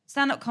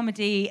stand-up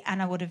comedy,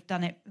 and I would have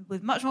done it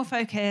with much more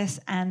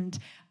focus, and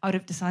I would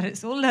have decided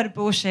it's all a load of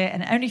bullshit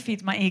and it only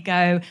feeds my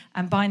ego,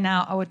 and by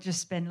now I would have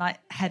just been like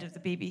head of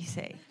the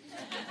BBC.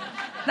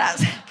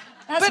 That's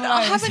but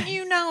haven't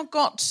you now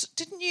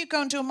didn't you go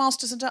and do a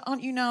master's, and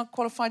aren't you now a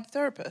qualified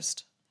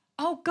therapist?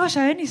 Oh gosh,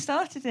 I only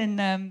started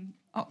in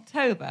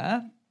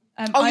October.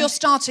 You're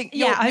starting.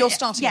 You're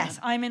starting. Yes,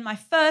 now. I'm in my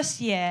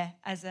first year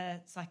as a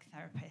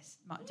psychotherapist,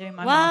 doing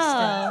my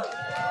master.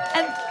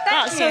 And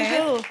that's so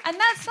cool. And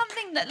that's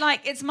something that,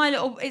 like, it's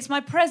my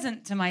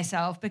present to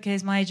myself,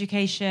 because my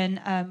education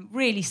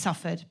really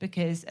suffered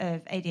because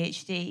of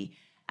ADHD,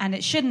 and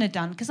it shouldn't have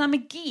done, because I'm a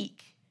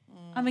geek.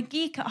 I'm a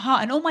geek at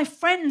heart, and all my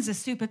friends are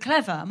super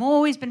clever. I've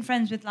always been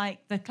friends with,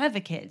 like, the clever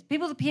kids.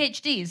 People with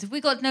PhDs, if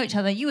we got to know each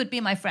other, you would be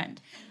my friend.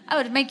 I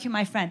would make you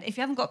my friend. If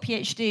you haven't got a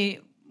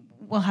PhD,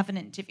 we'll have an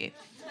interview.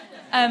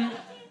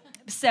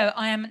 So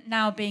I am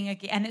now being a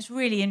geek, and it's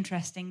really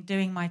interesting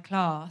doing my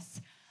class.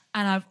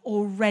 And I've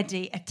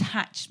already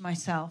attached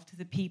myself to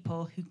the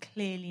people who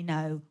clearly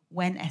know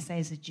when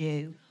essays are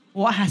due,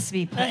 what has to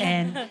be put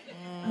in.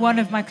 One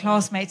of my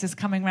classmates is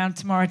coming round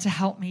tomorrow to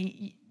help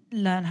me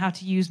learn how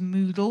to use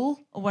Moodle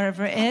or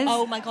wherever it is.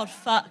 Oh my God,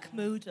 fuck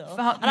Moodle.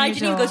 Fuck and I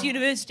didn't even Moodle. go to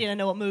university and I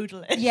know what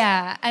Moodle is.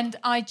 Yeah, and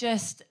I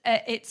just,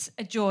 it's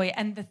a joy.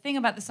 And the thing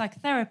about the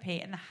psychotherapy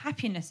and the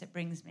happiness it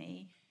brings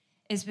me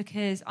is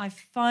because I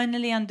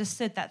finally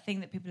understood that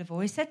thing that people have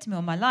always said to me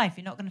all my life.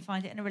 You're not going to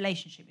find it in a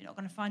relationship. You're not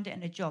going to find it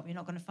in a job. You're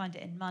not going to find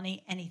it in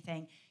money,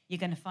 anything. You're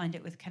going to find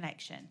it with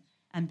connection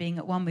and being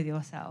at one with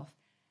yourself.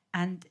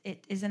 And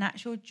it is an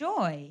actual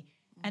joy.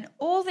 And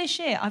all this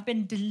year, I've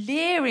been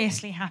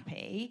deliriously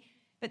happy,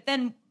 but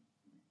then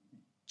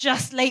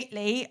just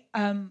lately,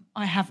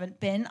 I haven't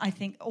been. I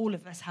think all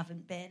of us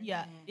haven't been.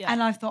 Yeah.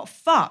 And I've thought,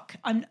 fuck,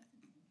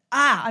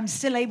 I'm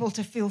still able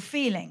to feel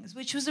feelings,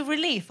 which was a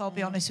relief, I'll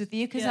be honest with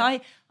you, because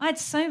I had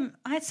so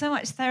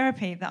much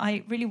therapy that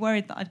I really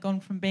worried that I'd gone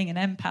from being an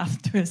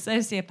empath to a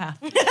sociopath.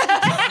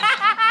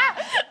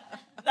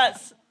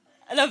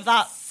 I love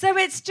that. So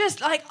it's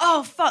just like,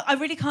 oh, fuck, I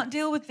really can't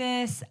deal with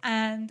this,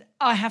 and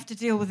I have to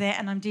deal with it,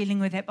 and I'm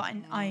dealing with it, but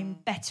I'm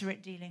better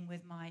at dealing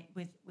with my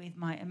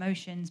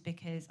emotions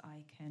because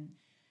I can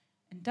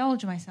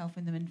indulge myself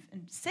in them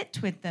and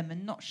sit with them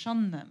and not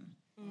shun them.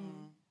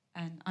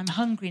 And I'm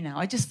hungry now.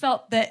 I just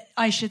felt that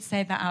I should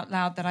say that out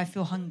loud, that I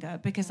feel hunger,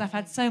 because I've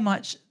had so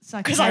much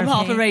psychotherapy. Because I'm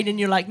half Iranian and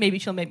you're like, maybe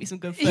she'll make me some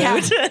good food. Yeah.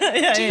 Do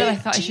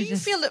you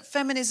feel that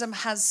feminism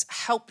has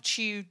helped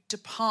you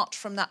depart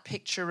from that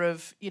picture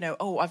of,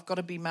 I've got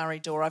to be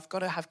married, or I've got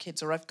to have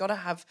kids, or I've got to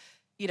have,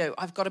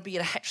 I've got to be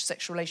in a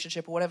heterosexual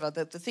relationship or whatever,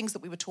 the things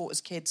that we were taught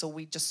as kids or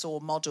we just saw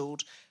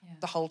modelled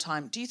the whole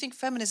time. Do you think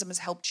feminism has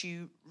helped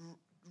you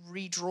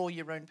redraw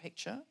your own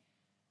picture?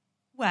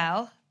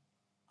 Well,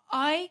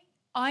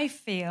 I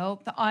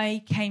feel that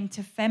I came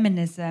to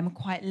feminism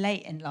quite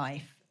late in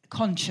life,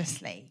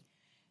 consciously,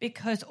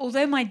 because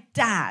although my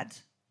dad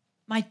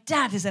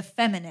is a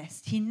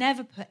feminist, he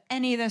never put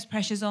any of those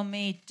pressures on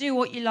me, do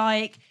what you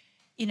like.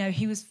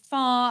 He was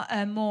far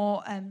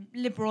more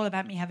liberal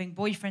about me having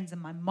boyfriends than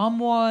my mum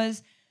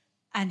was,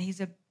 and he's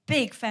a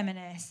big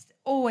feminist,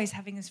 always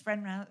having his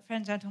friends around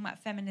talking about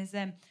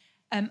feminism.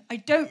 I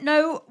don't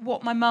know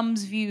what my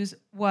mum's views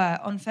were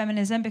on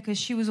feminism because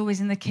she was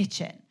always in the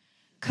kitchen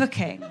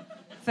cooking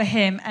for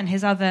him and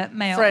his other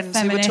male friends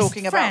feminist who were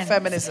talking friends. about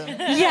feminism.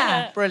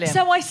 Yeah. Brilliant.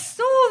 So I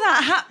saw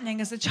that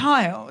happening as a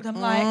child. I'm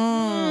like,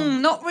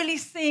 not really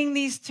seeing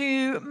these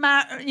two,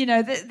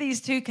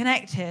 these two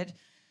connected.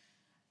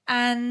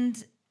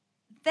 And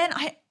then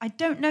I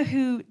don't know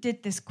who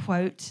did this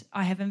quote.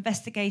 I have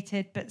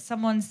investigated, but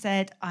someone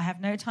said, I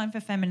have no time for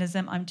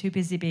feminism. I'm too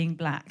busy being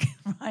black,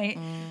 right?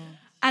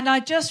 And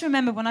I just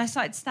remember when I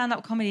started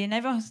stand-up comedy and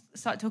everyone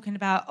started talking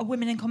about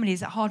women in comedy,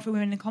 is it hard for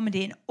women in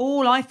comedy? And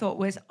all I thought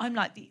was, I'm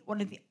like one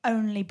of the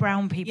only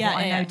brown people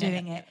I know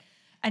doing it.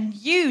 And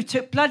you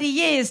took bloody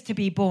years to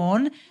be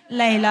born,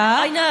 Leila.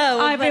 I know.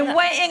 I've been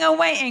waiting and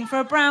waiting for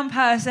a brown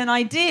person,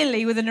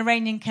 ideally with an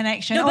Iranian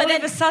connection. No, but all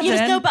of a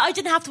sudden... but I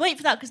didn't have to wait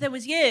for that because there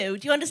was you.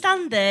 Do you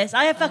understand this?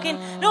 I have fucking...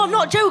 No, I'm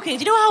not joking.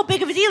 Do you know how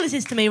big of a deal this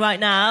is to me right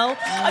now?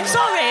 I'm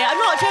sorry, I'm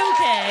not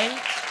joking.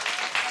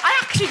 I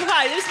actually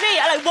cried. It was me.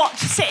 I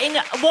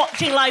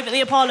watching live at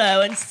the Apollo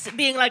and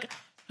being like,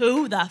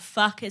 who the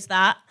fuck is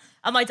that?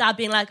 And my dad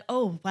being like,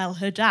 oh, well,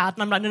 her dad.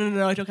 And I'm like,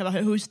 no, I don't care about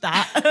her. Who's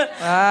that?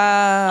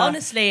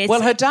 Honestly.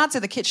 Well, her dad's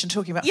in the kitchen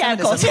talking about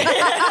feminism. Of course. Do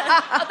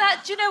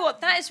you know what?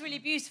 That is really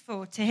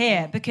beautiful to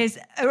hear because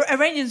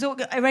Iranians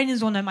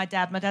all know my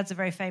dad. My dad's a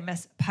very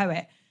famous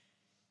poet.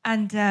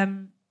 And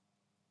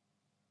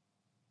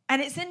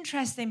it's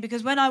interesting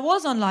because when I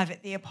was on live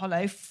at the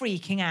Apollo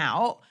freaking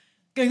out,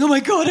 going, oh my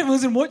God,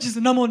 everyone's in watches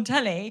and I'm on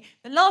telly,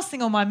 the last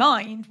thing on my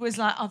mind was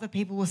like, other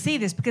people will see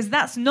this because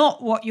that's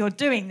not what you're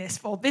doing this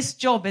for. This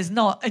job is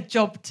not a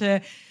job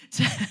to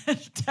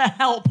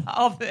help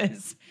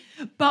others.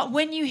 But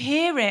when you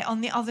hear it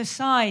on the other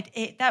side,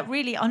 that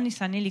really,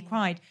 honestly, I nearly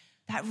cried.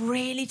 That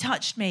really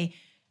touched me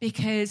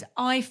because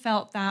I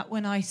felt that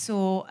when I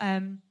saw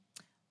Omid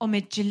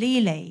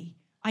Jalili,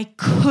 I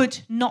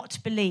could not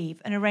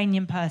believe an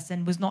Iranian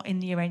person was not in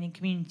the Iranian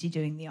community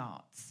doing the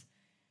arts.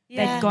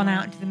 They'd gone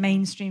out into the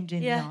mainstream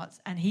doing the arts.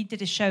 And he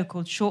did a show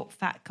called Short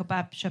Fat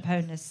Kebab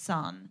Shapona's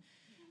Son.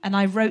 And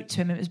I wrote to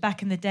him. It was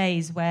back in the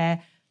days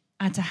where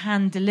I had to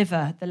hand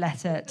deliver the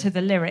letter to the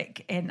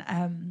Lyric in,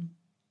 the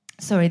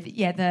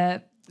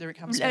Lyric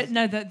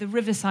Hammersmith. The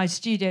Riverside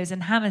Studios in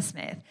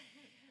Hammersmith.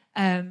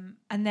 And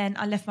then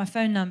I left my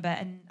phone number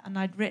and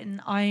I'd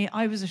written,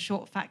 I was a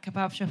Short Fat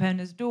Kebab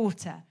Shapona's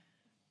daughter.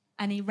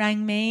 And he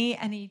rang me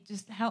and he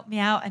just helped me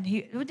out. And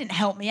he didn't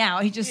help me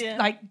out. He just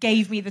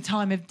gave me the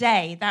time of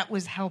day. That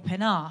was help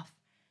enough.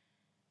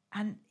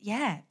 And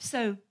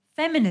so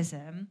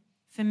feminism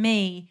for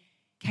me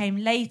came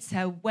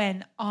later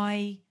when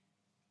I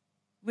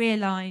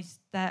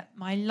realised that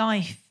my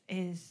life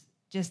is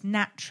just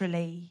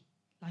naturally,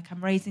 like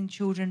I'm raising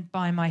children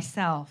by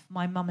myself.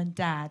 My mum and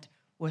dad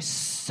were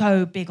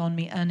so big on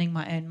me earning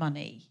my own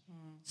money.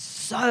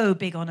 So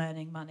big on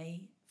earning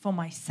money for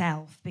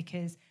myself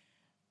because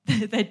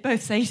they'd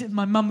both say,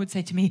 my mum would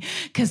say to me,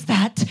 because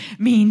that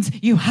means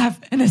you have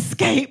an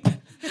escape.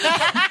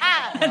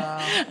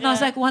 And I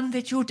was like, one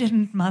that you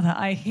didn't, mother,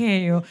 I hear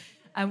you.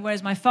 And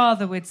whereas my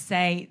father would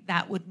say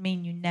that would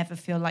mean you never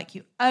feel like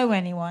you owe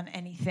anyone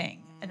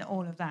anything and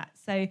all of that.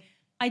 So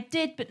I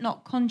did, but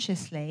not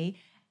consciously.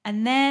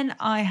 And then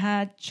I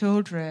had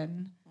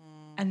children.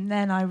 And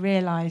then I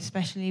realised,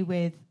 especially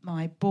with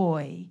my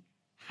boy,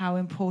 how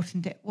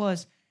important it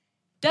was.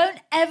 Don't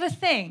ever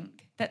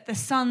think that the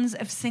sons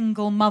of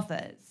single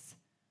mothers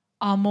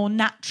are more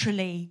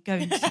naturally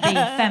going to be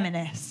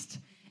feminist.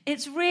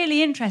 It's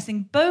really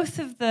interesting. Both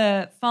of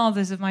the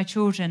fathers of my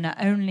children are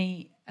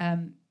only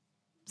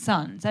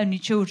sons, only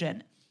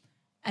children.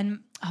 And,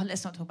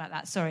 let's not talk about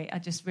that. Sorry, I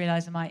just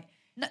realised I might...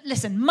 No,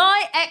 listen,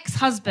 my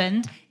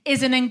ex-husband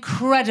is an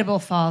incredible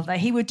father.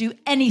 He would do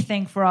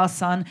anything for our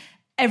son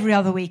every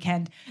other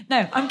weekend.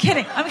 No, I'm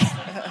kidding.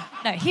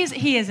 No,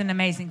 he is an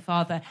amazing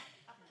father.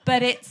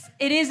 But it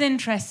is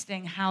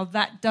interesting how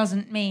that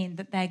doesn't mean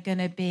that they're going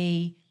to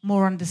be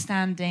more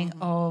understanding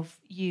of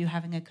you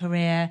having a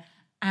career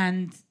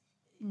and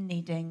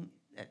needing,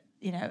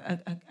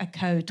 a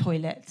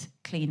co-toilet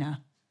cleaner.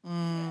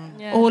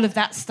 Yeah. All of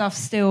that stuff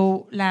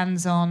still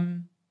lands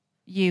on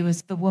you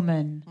as the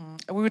woman.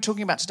 We were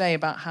talking about today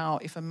about how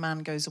if a man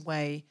goes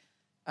away,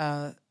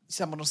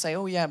 someone will say,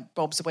 oh, yeah,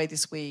 Bob's away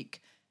this week,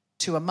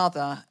 to a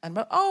mother, and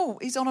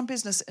he's on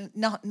business,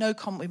 no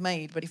comment we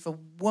made. But if a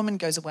woman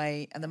goes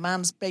away and the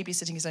man's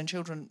babysitting his own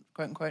children,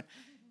 quote unquote,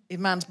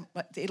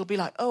 it'll be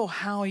like, oh,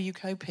 how are you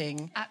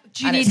coping?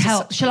 Do you need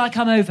help? Shall I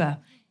come over?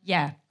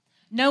 Yeah.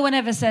 No one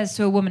ever says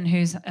to a woman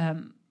whose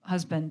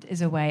husband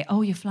is away,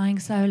 oh, you're flying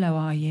solo,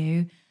 are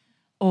you?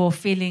 Or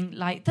feeling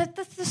like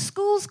that's the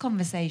school's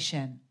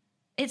conversation.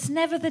 It's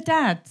never the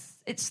dads,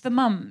 it's the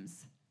mums.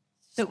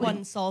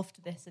 One solve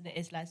to this, and it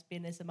is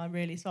lesbianism. I'm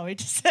really sorry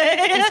to say.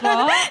 It's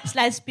what? It's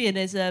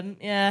lesbianism.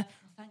 Yeah.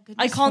 Thank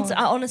goodness. I can't.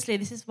 Honestly,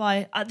 this is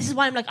why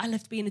I'm like, I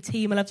love to be in a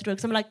team. I love to do it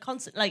because I'm like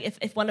constant. Like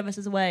if one of us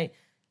is away,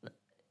 do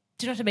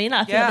you know what I mean?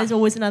 Like, I feel like there's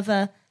always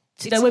another.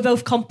 We're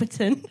both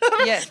competent.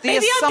 Yeah,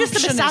 maybe I'm just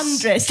a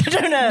misandrist. I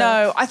don't know.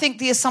 No, I think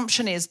the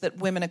assumption is that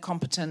women are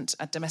competent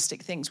at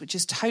domestic things, which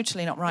is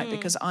totally not right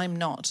because I'm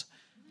not.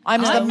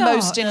 I'm the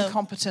most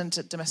incompetent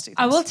at domestic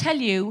things. I will tell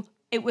you.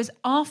 It was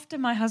after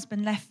my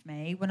husband left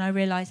me when I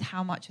realised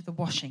how much of the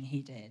washing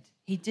he did.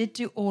 He did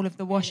do all of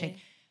the washing.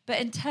 Really? But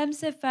in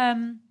terms of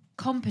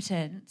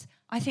competent,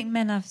 I think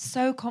men are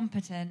so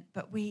competent,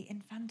 but we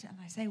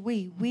infantilise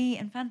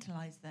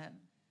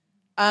them.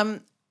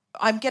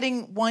 I'm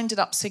getting winded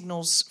up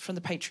signals from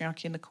the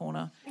patriarchy in the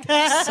corner.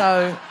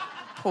 So,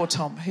 poor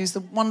Tom, who's the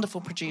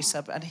wonderful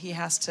producer, and he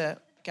has to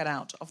get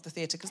out of the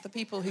theatre because the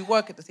people who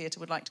work at the theatre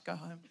would like to go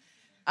home.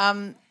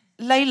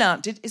 Leila,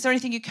 is there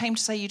anything you came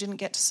to say you didn't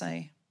get to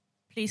say?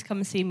 Please come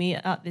and see me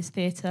at this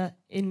theatre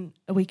in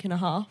a week and a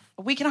half.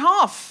 A week and a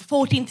half?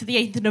 14th to the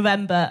 8th of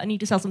November. I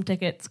need to sell some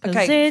tickets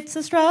because it's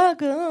a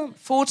struggle.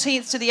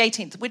 14th to the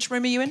 18th. Which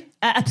room are you in?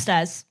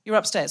 Upstairs. You're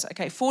upstairs.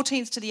 Okay,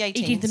 14th to the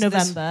 18th. 18th of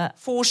November.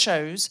 4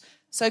 shows.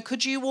 So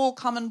could you all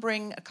come and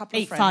bring a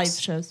couple of friends?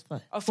 5 shows. 5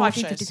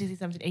 shows. 14th, 15th, 16th,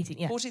 17th, 18th,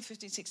 yeah. 14th,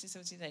 15th, 16th,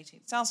 17th,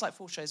 18th. Sounds like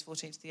 4 shows,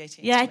 14th to the 18th.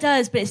 Yeah, it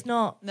does, but it's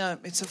not. No,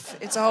 it's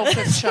a whole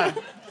 5th show.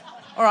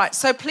 All right,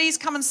 so please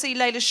come and see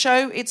Leila's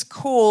show. It's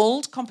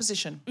called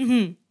Composition.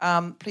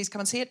 Mm-hmm. Please come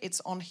and see it. It's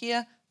on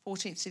here,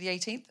 14th to the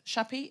 18th.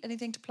 Shapi,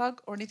 anything to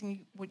plug or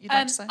anything you'd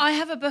like to say? I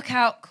have a book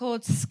out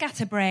called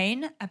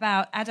Scatterbrain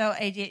about adult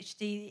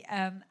ADHD,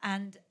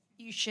 and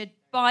you should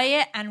buy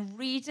it and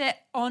read it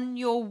on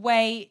your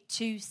way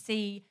to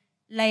see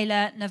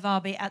Leila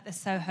Navabi at the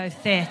Soho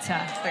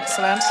Theatre.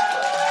 Excellent.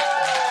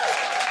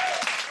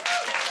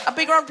 A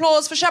big round of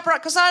applause for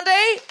Shaparak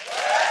Khorsandi.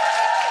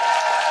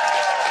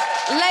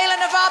 Leila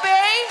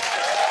Navabi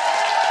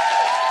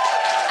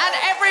and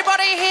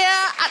everybody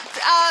here at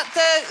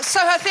the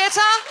Soho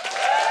Theatre,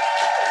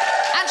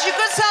 and your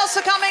good selves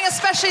for coming,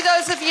 especially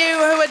those of you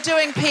who are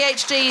doing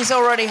PhDs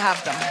already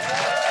have them.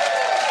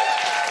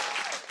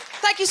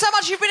 Thank you so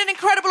much. You've been an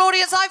incredible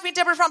audience. I've been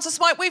Deborah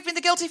Frances-White. We've been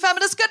the Guilty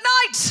Feminists. Good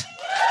night.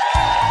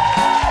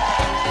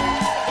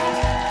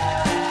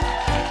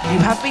 You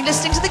have been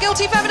listening to The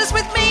Guilty Feminist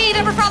with me,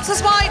 Deborah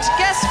Frances-White,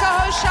 guest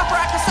co-host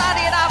Shaparak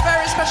Khorsandi, and our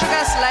very special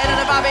guest, Leila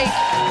Navabi.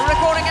 The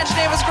recording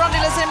engineer was Grundy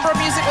Zimbra.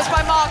 Music was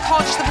by Mark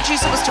Hodge. The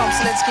producer was Tom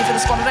Salinsky for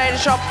The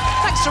Spontaneity Shop.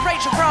 Thanks to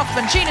Rachel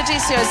Craftman, Gina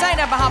Dicio,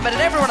 Zainab Mohammed,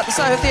 and everyone at the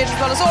Soho Theatre,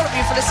 as well as all of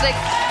you for listening.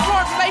 For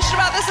more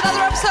information about this and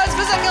other episodes,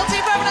 visit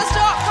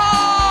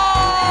guiltyfeminist.com.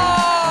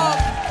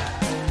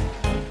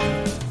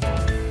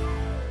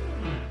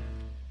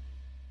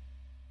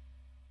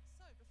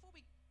 So, before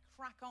we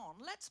crack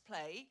on, let's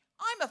play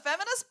I'm a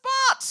Feminist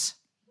But.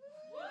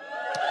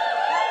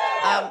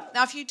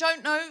 Now, if you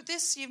don't know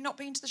this, you've not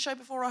been to the show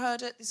before or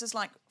heard it, this is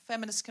like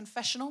feminist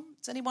confessional.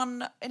 Is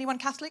anyone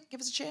Catholic? Give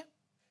us a cheer.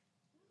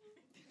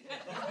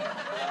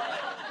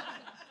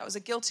 That was a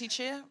guilty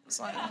cheer. It's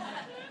like,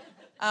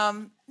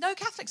 no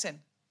Catholics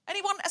in.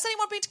 Has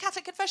anyone been to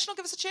Catholic confessional?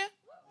 Give us a cheer.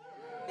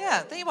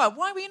 Yeah, there you are.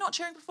 Why were you not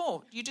cheering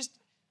before? You just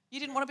You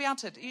didn't want to be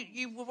outed.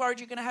 You were worried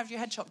you were going to have your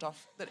head chopped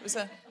off, that it was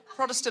a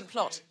Protestant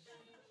plot.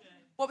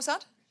 What was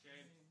that?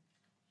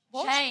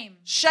 What?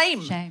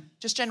 Shame.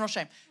 Just general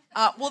shame.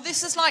 Well,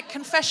 this is like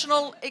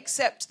confessional,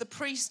 except the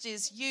priest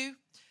is you.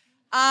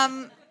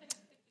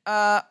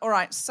 All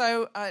right,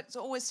 so it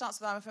always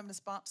starts with I'm a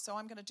feminist, but, so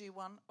I'm going to do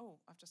one. Oh,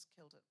 I've just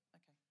killed it.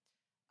 Okay.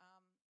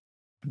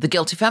 The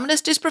Guilty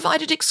Feminist is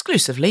provided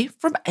exclusively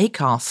from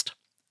Acast.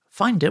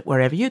 Find it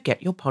wherever you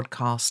get your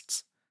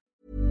podcasts.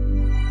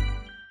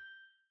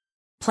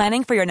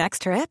 Planning for your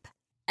next trip?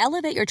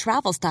 Elevate your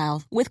travel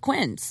style with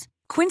Quince.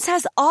 Quince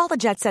has all the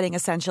jet-setting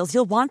essentials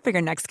you'll want for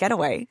your next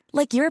getaway,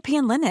 like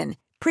European linen,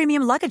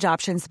 premium luggage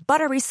options,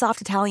 buttery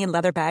soft Italian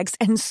leather bags,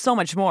 and so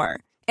much more.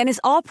 And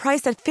is all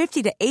priced at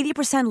 50 to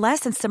 80% less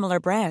than similar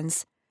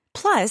brands.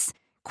 Plus,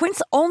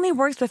 Quince only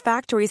works with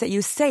factories that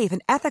use safe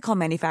and ethical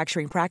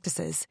manufacturing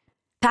practices.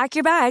 Pack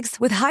your bags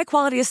with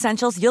high-quality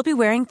essentials you'll be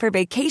wearing for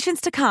vacations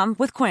to come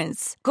with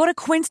Quince. Go to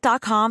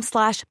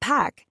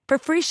quince.com/pack for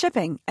free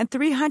shipping and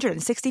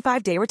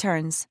 365-day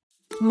returns.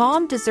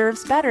 Mom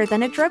deserves better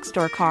than a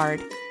drugstore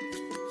card.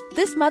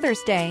 This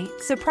Mother's Day,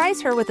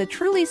 surprise her with a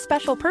truly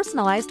special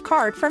personalized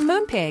card from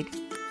Moonpig.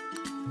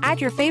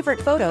 Add your favorite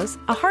photos,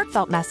 a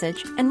heartfelt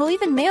message, and we'll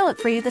even mail it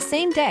for you the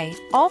same day,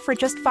 all for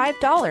just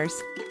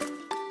 $5.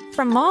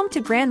 From mom to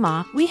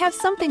grandma, we have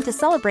something to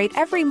celebrate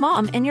every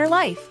mom in your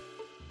life.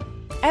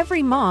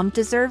 Every mom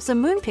deserves a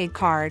Moonpig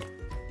card.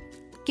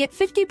 Get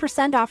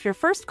 50% off your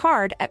first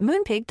card at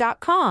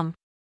Moonpig.com.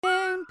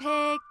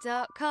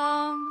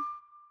 Moonpig.com.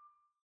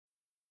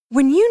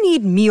 When you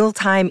need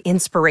mealtime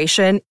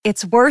inspiration,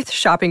 it's worth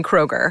shopping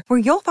Kroger, where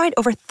you'll find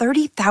over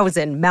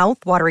 30,000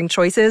 mouth-watering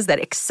choices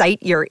that excite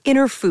your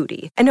inner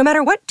foodie. And no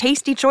matter what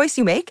tasty choice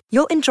you make,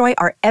 you'll enjoy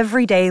our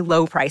everyday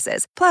low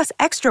prices, plus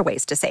extra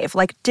ways to save,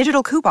 like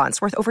digital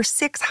coupons worth over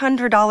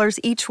 $600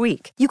 each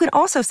week. You can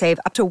also save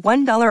up to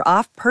 $1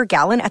 off per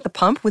gallon at the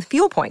pump with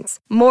fuel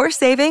points. More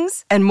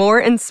savings and more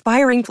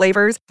inspiring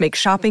flavors make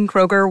shopping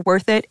Kroger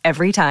worth it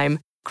every time.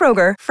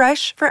 Kroger,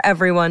 fresh for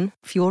everyone.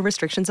 Fuel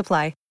restrictions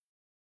apply.